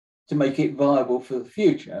to make it viable for the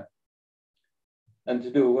future and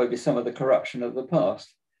to do away with some of the corruption of the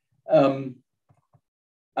past.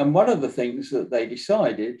 And one of the things that they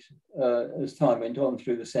decided as time went on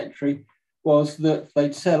through the century was that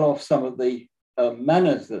they'd sell off some of the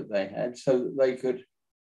manors that they had so that they could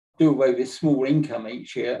do away with small income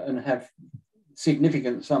each year and have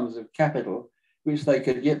significant sums of capital, which they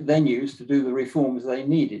could then use to do the reforms they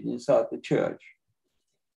needed inside the church.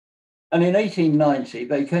 And in 1890,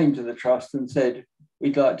 they came to the trust and said,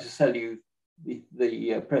 we'd like to sell you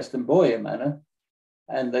the Preston Boyer Manor.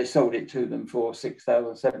 And they sold it to them for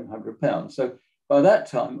 £6,700. So by that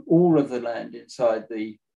time, all of the land inside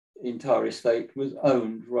the entire estate was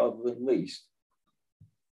owned rather than leased.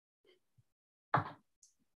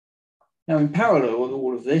 Now, in parallel with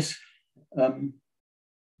all of this,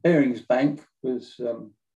 Barings Bank was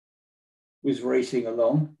racing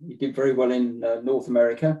along. He did very well in North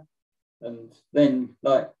America. And then,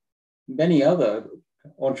 like many other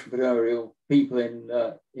entrepreneurial people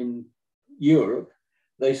in Europe,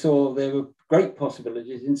 they saw there were great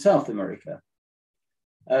possibilities in South America.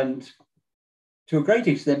 And to a great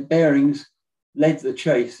extent, Barings led the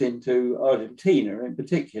chase into Argentina in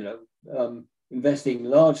particular, investing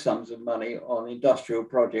large sums of money on industrial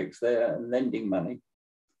projects there and lending money.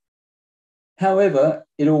 However,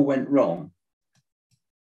 it all went wrong.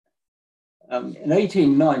 In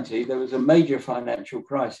 1890, there was a major financial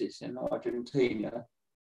crisis in Argentina,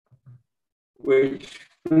 which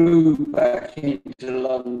flew back into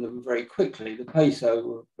London very quickly. The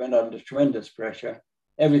peso went under tremendous pressure.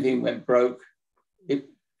 Everything went broke. It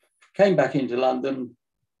came back into London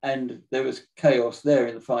and there was chaos there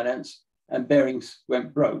in the finance, and Barings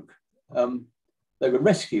went broke. They were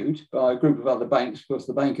rescued by a group of other banks because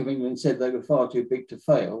the Bank of England said they were far too big to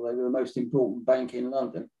fail. They were the most important bank in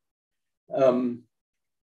London. And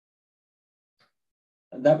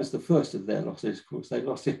that was the first of their losses. Of course, they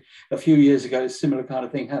lost it a few years ago. A similar kind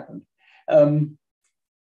of thing happened.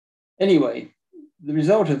 Anyway, the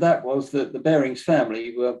result of that was that the Barings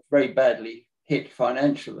family were very badly hit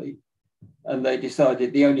financially, and they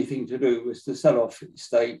decided the only thing to do was to sell off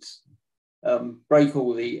estates, break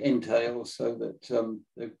all the entails so that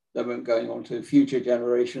they weren't going on to future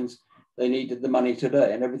generations. They needed the money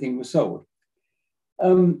today, and everything was sold.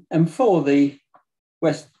 And for the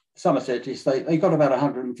West Somerset estate, they got about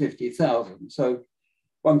 150,000. So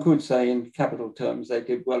one could say in capital terms, they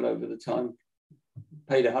did well over the time,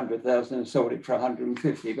 paid 100,000 and sold it for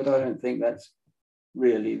 150, but I don't think that's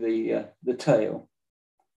really the tale.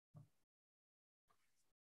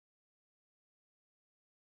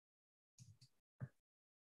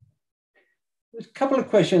 There's a couple of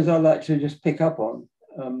questions I'd like to just pick up on.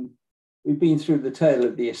 We've been through the tale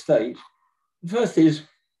of the estate. The first is,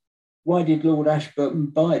 why did Lord Ashburton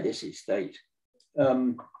buy this estate?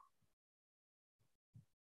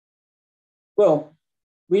 Well,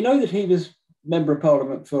 we know that he was Member of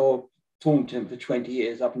Parliament for Taunton for 20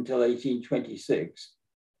 years, up until 1826.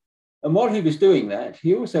 And while he was doing that,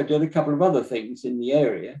 he also did a couple of other things in the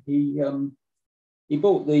area. He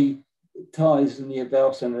bought the ties and the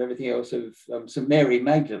advance and everything else of St Mary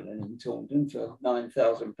Magdalene in Taunton for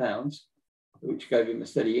 £9,000, which gave him a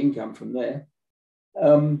steady income from there.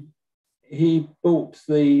 He bought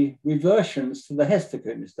the reversions to the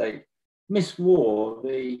Hestercombe estate. Miss War,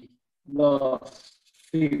 the last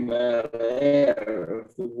female heir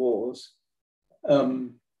of the wars,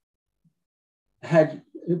 had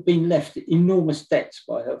been left enormous debts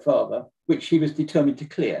by her father, which she was determined to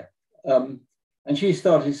clear. And she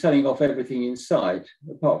started selling off everything inside,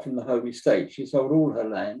 apart from the home estate. She sold all her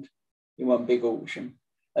land in one big auction.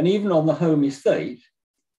 And even on the home estate,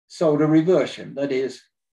 sold a reversion. That is,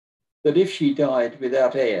 that if she died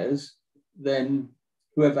without heirs, then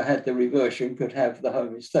whoever had the reversion could have the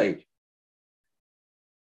home estate.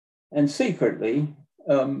 And secretly,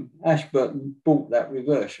 Ashburton bought that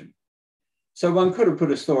reversion. So one could have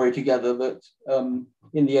put a story together that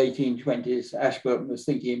in the 1820s, Ashburton was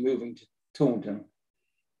thinking of moving to Taunton.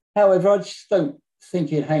 However, I just don't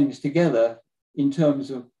think it hangs together in terms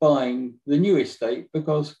of buying the new estate,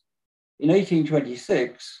 because in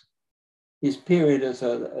 1826, his period as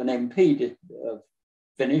an MP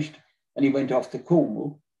finished, and he went off to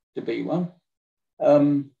Cornwall to be one.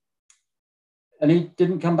 And he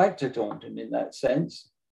didn't come back to Taunton in that sense.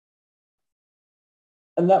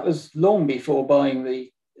 And that was long before buying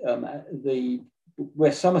the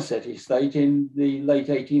West Somerset estate in the late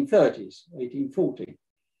 1830s, 1840.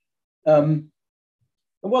 And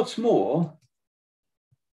what's more,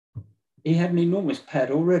 he had an enormous pad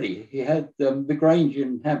already. He had the Grange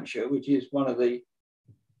in Hampshire, which is one of the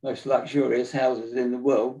most luxurious houses in the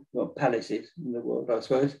world, well, palaces in the world, I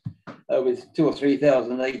suppose, with 2,000 or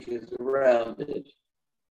 3,000 acres around it.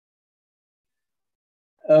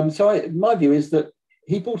 So my view is that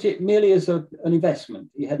he bought it merely as an investment.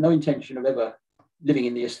 He had no intention of ever living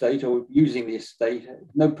in the estate or using the estate,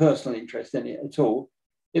 no personal interest in it at all.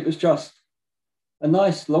 It was just a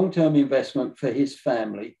nice long-term investment for his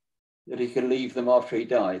family that he could leave them after he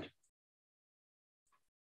died.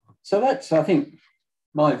 So that's, I think,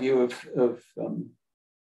 my view of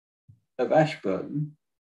Ashburton.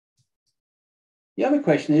 The other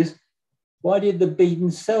question is, why did the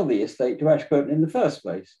Beadons sell the estate to Ashburton in the first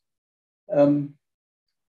place? Putting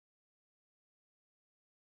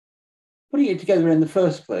it together in the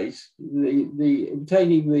first place,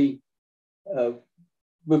 obtaining the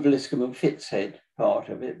Wiveliscombe and Fitzhead part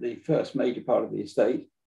of it, the first major part of the estate,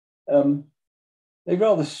 they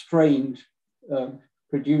rather strained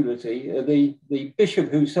credulity. The bishop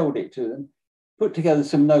who sold it to them put together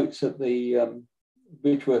some notes at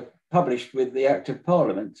which were published with the Act of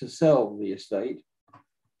Parliament to sell the estate.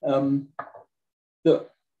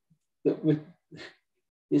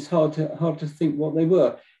 It's hard to think what they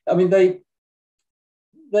were. I mean, they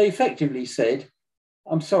effectively said,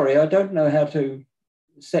 I'm sorry, I don't know how to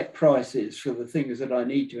set prices for the things that I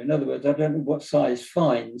need to. In other words, I don't know what size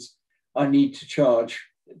fines I need to charge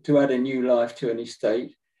to add a new life to an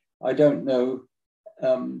estate. I don't know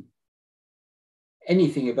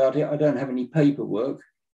anything about it. I don't have any paperwork.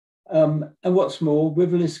 And what's more,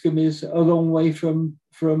 Wiveliscombe is a long way from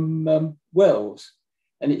Wells,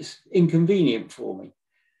 and it's inconvenient for me.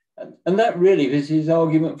 And that really was his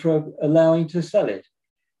argument for allowing to sell it.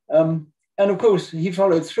 And of course, he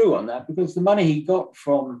followed through on that, because the money he got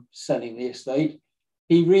from selling the estate,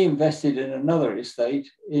 he reinvested in another estate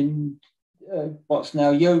in what's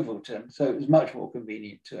now Yeovilton. So it was much more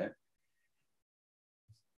convenient to him.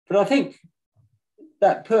 But I think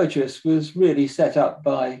that purchase was really set up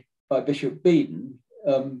by Bishop Beadon,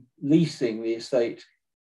 leasing the estate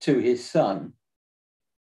to his son.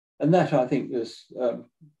 And that, I think, was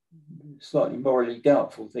slightly morally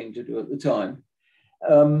doubtful thing to do at the time.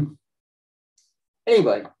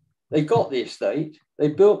 Anyway, they got the estate, they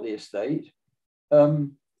built the estate.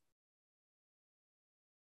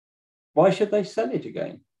 Why should they sell it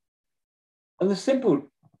again? And the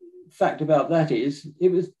simple fact about that is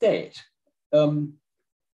it was debt.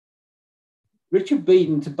 Richard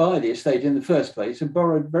Beadon, to buy the estate in the first place, had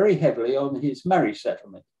borrowed very heavily on his marriage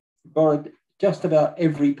settlement. He borrowed just about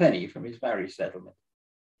every penny from his marriage settlement.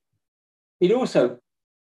 He'd also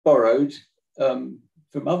borrowed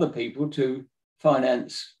from other people to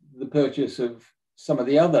finance the purchase of some of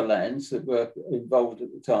the other lands that were involved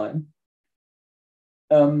at the time.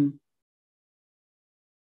 And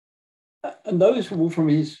those were all from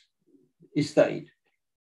his estate.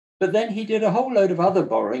 But then he did a whole load of other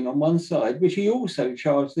borrowing on one side, which he also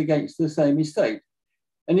charged against the same estate.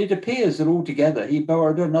 And it appears that altogether he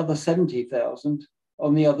borrowed another 70,000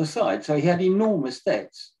 on the other side. So he had enormous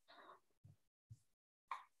debts.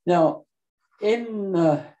 Now, in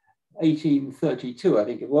 1832, I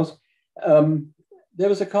think it was, there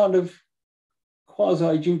was a kind of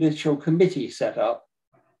quasi-judicial committee set up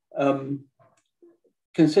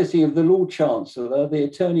consisting of the Lord Chancellor, the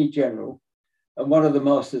Attorney General, and one of the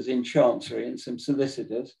masters in Chancery and some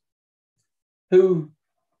solicitors, who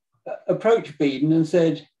approached Beadon and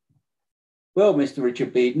said, well, Mr.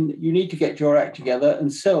 Richard Beadon, you need to get your act together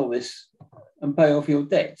and sell this and pay off your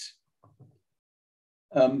debts.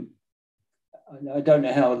 I don't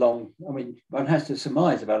know how long, I mean, one has to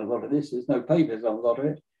surmise about a lot of this. There's no papers on a lot of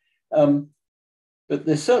it. But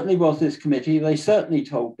there certainly was this committee. They certainly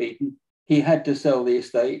told Beadon he had to sell the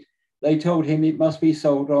estate. They told him it must be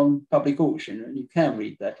sold on public auction, and you can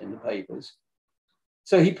read that in the papers.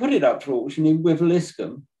 So he put it up for auction in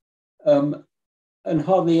Wiveliscombe, and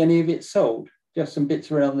hardly any of it sold, just some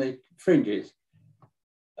bits around the fringes.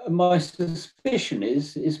 My suspicion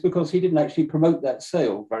is because he didn't actually promote that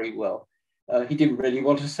sale very well. He didn't really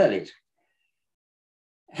want to sell it.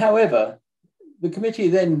 However, the committee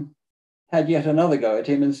then had yet another go at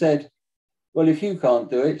him and said, well, if you can't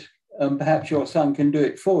do it, perhaps your son can do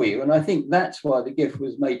it for you. And I think that's why the gift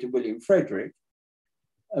was made to William Frederick.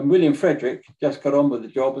 And William Frederick just got on with the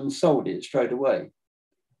job and sold it straight away.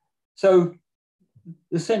 So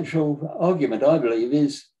the central argument, I believe,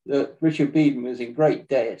 is that Richard Beadon was in great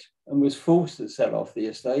debt and was forced to sell off the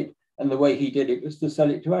estate. And the way he did it was to sell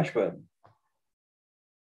it to Ashburton.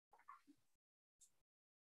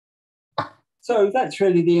 So that's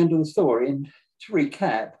really the end of the story. And to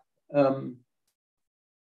recap,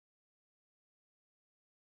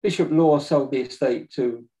 Bishop Law sold the estate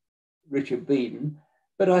to Richard Beadon,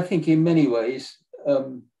 but I think in many ways,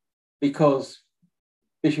 because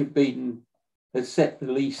Bishop Beadon had set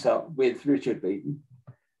the lease up with Richard Beadon,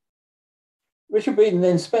 Richard Beadon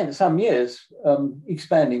then spent some years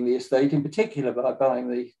expanding the estate, in particular by buying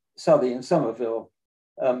the Southey and Somerville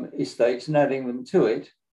estates and adding them to it.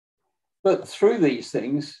 But through these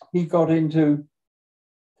things, he got into,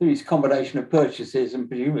 through his combination of purchases and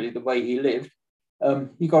presumably the way he lived,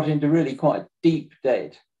 he got into really quite deep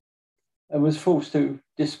debt and was forced to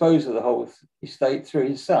dispose of the whole estate through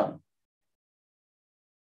his son.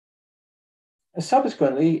 And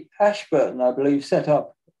subsequently, Ashburton, I believe, set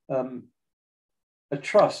up a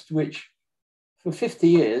trust which for 50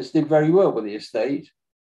 years did very well with the estate,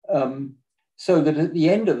 so that at the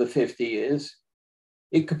end of the 50 years,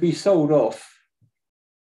 it could be sold off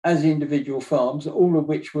as individual farms, all of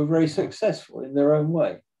which were very successful in their own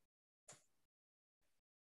way.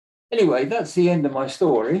 Anyway, that's the end of my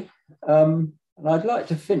story. And I'd like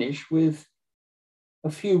to finish with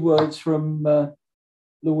a few words from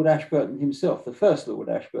Lord Ashburton himself, the first Lord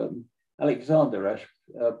Ashburton, Alexander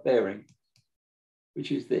Baring,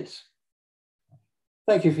 which is this.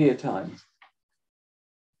 Thank you for your time.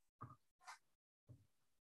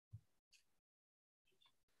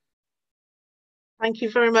 Thank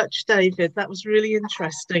you very much, David. That was really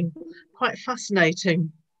interesting, quite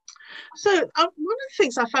fascinating. So one of the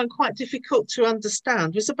things I found quite difficult to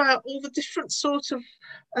understand was about all the different sort of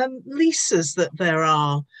leases that there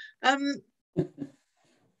are.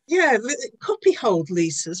 Yeah, copyhold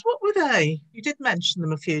leases. What were they? You did mention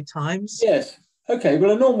them a few times. Yes. Okay.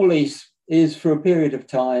 Well, a normal lease is for a period of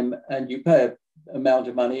time and you pay an amount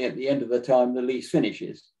of money at the end of the time the lease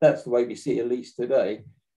finishes. That's the way we see a lease today.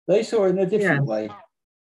 They saw it in a different way.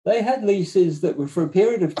 They had leases that were for a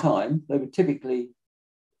period of time. They were typically,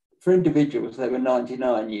 for individuals, they were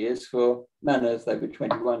 99 years. For manors, they were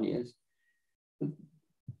 21 years.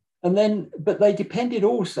 And then, but they depended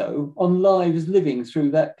also on lives living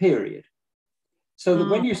through that period. So that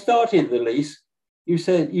when you started the lease, you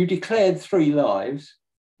said you declared 3 lives.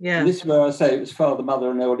 Yeah. And this is where I say it was father, mother,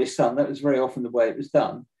 and eldest son. That was very often the way it was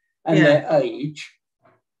done. And their age.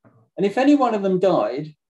 And if any one of them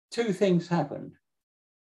died, 2 things happened.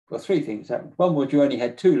 Well, 3 things happened. One was you only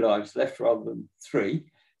had 2 lives left rather than 3,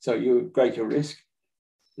 so you were at greater risk.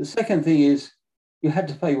 The second thing is you had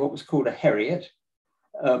to pay what was called a Harriet,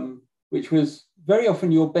 which was very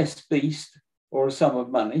often your best beast or a sum of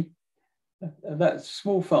money. That's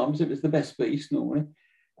small farms, it was the best beast normally.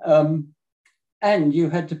 And you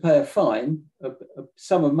had to pay a fine, a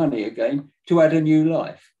sum of money again, to add a new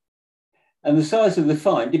life. And the size of the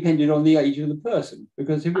fine depended on the age of the person,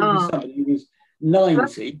 because if it was somebody who was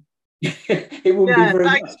 90, it wouldn't be very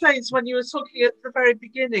much. That explains when you were talking at the very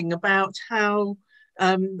beginning about how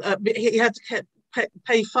he had to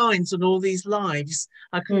pay fines on all these lives.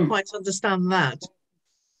 I couldn't quite understand that.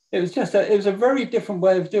 It was just it was a very different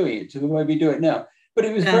way of doing it to the way we do it now. But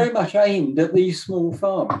it was very much aimed at these small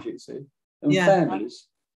farms, you see, and families.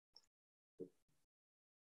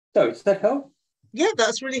 So does that help? Yeah,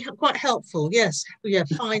 that's really quite helpful. Yes, yeah,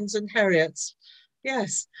 Fines and Harriets.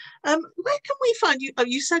 Yes. Where can we find you? Oh,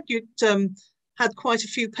 you said you'd had quite a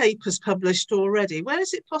few papers published already. Where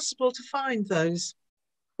is it possible to find those?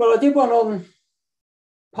 Well, I did one on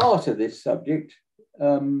part of this subject.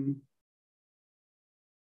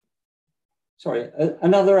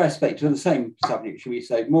 Another aspect of the same subject, shall we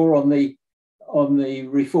say, more on the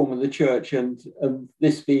reform of the church, and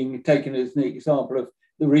this being taken as an example of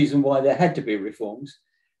the reason why there had to be reforms.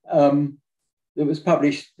 That was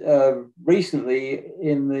published recently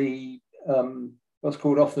in the what's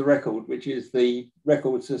called Off the Record, which is the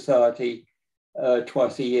Record Society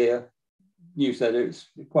twice a year newsletter. It's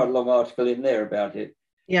quite a long article in there about it.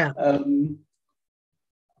 Yeah.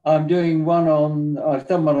 I'm doing one on. I've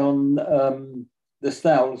done one on the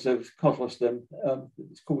Stowells of Cottlerston.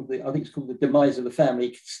 It's called I think it's called The Demise of the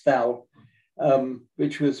Family Stowell,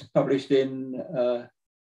 which was published in.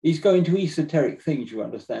 He's going to esoteric things, you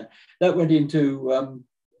understand. That went into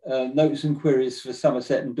notes and queries for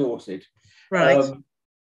Somerset and Dorset. Right.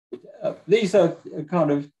 These are kind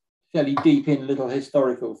of fairly deep in little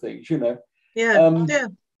historical things, you know. Yeah, yeah.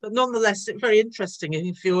 But nonetheless, it's very interesting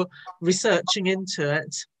if you're researching into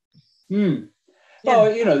it. Yeah. Oh,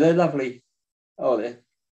 you know, they're lovely. Oh, they're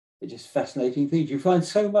just fascinating things. You find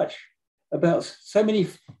so much about so many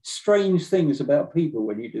strange things about people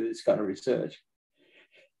when you do this kind of research.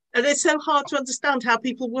 And it's so hard to understand how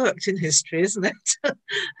people worked in history, isn't it?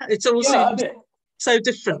 It's all so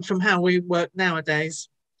different from how we work nowadays.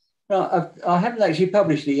 No, I haven't actually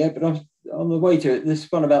published it yet, but I'm on the way to it.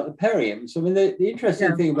 This one about the Perriams. I mean, the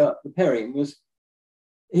interesting thing about the Perriam was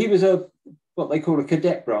he was what they call a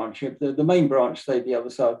cadet branch. The main branch stayed the other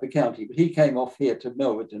side of the county, but he came off here to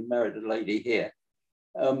Milverton, married a lady here,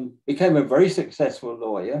 became a very successful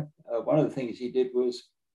lawyer. One of the things he did was,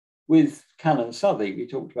 with Canon Southey, we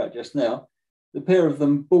talked about just now, the pair of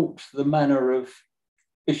them bought the manor of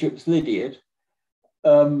Bishop's Lydiard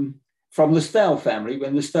from the Stowell family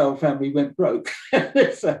when the Stowell family went broke.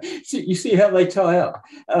 So you see how they tie up.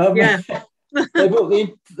 They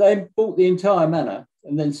bought the entire manor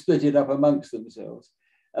and then split it up amongst themselves.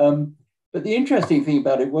 But the interesting thing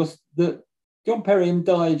about it was that John Perriam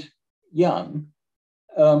died young,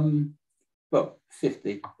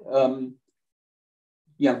 50.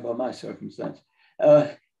 Young by my circumstance.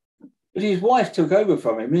 But his wife took over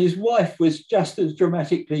from him, and his wife was just as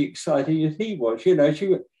dramatically exciting as he was. You know,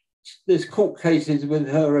 there's court cases with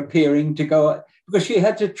her appearing to go up because she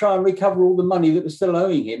had to try and recover all the money that was still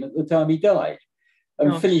owing him at the time he died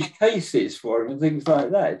and finish cases for him and things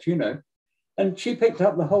like that, you know. And she picked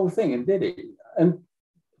up the whole thing and did it. And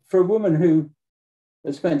for a woman who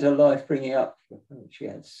had spent her life bringing up, she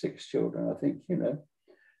had 6 children, I think, you know,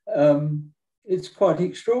 it's quite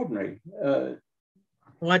extraordinary. Well,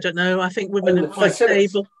 I don't know. I think women are quite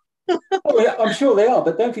stable. Oh, I'm sure they are,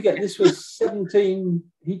 but don't forget, this was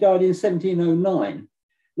he died in 1709.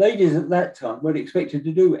 Ladies at that time weren't expected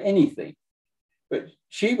to do anything, but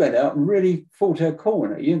she went out and really fought her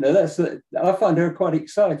corner. You know, I find her quite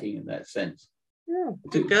exciting in that sense. Yeah,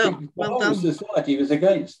 good girl. Well done. Society was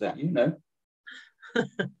against that, you know.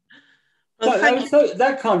 Well, so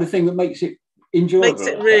that kind of thing that makes it enjoyable. Makes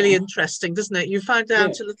it really interesting, doesn't it? You find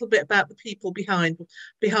out a little bit about the people behind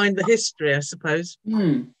the history, I suppose.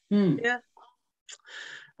 Yeah.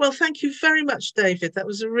 Well, thank you very much, David. That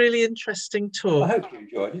was a really interesting talk. I hope you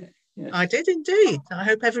enjoyed it. Yes. I did indeed. I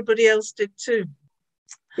hope everybody else did too.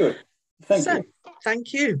 Good. Thank you.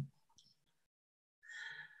 Thank you.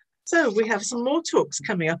 So we have some more talks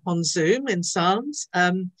coming up on Zoom in SANHS.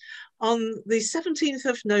 On the 17th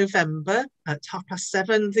of November at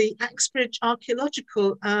 7:30, the Axbridge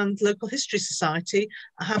Archaeological and Local History Society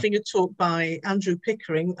are having a talk by Andrew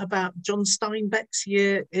Pickering about John Steinbeck's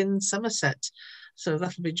year in Somerset. So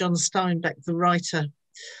that'll be John Steinbeck, the writer.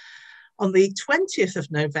 On the 20th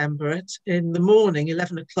of November in the morning,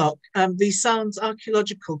 11 o'clock, the SANHS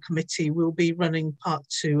Archaeological Committee will be running part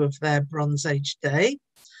 2 of their Bronze Age Day.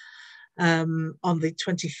 On the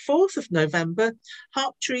 24th of November,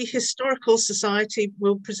 Harptree Historical Society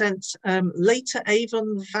will present later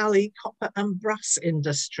Avon Valley copper and brass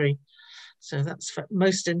industry. So that's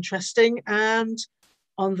most interesting. And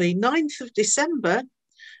on the 9th of December,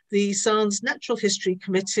 the SANHS Natural History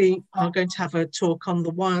Committee are going to have a talk on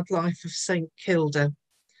the wildlife of St Kilda.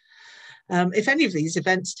 If any of these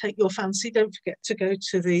events take your fancy, don't forget to go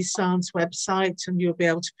to the SANHS website and you'll be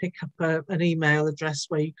able to pick up an email address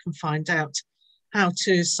where you can find out how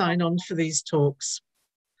to sign on for these talks.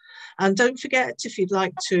 And don't forget, if you'd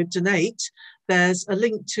like to donate, there's a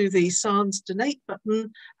link to the SANHS donate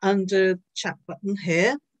button under chat button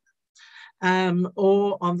here,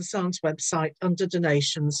 or on the SANHS website under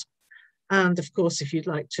donations. And of course, if you'd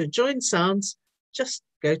like to join SANHS, just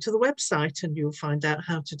go to the website and you'll find out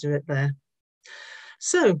how to do it there.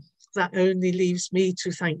 So that only leaves me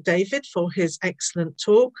to thank David for his excellent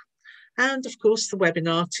talk, and of course the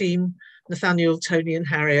webinar team, Nathanael, Tony and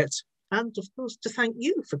Harriet, and of course to thank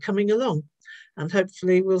you for coming along. And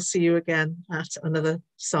hopefully we'll see you again at another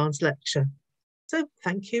SANHS lecture. So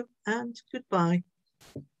thank you and goodbye.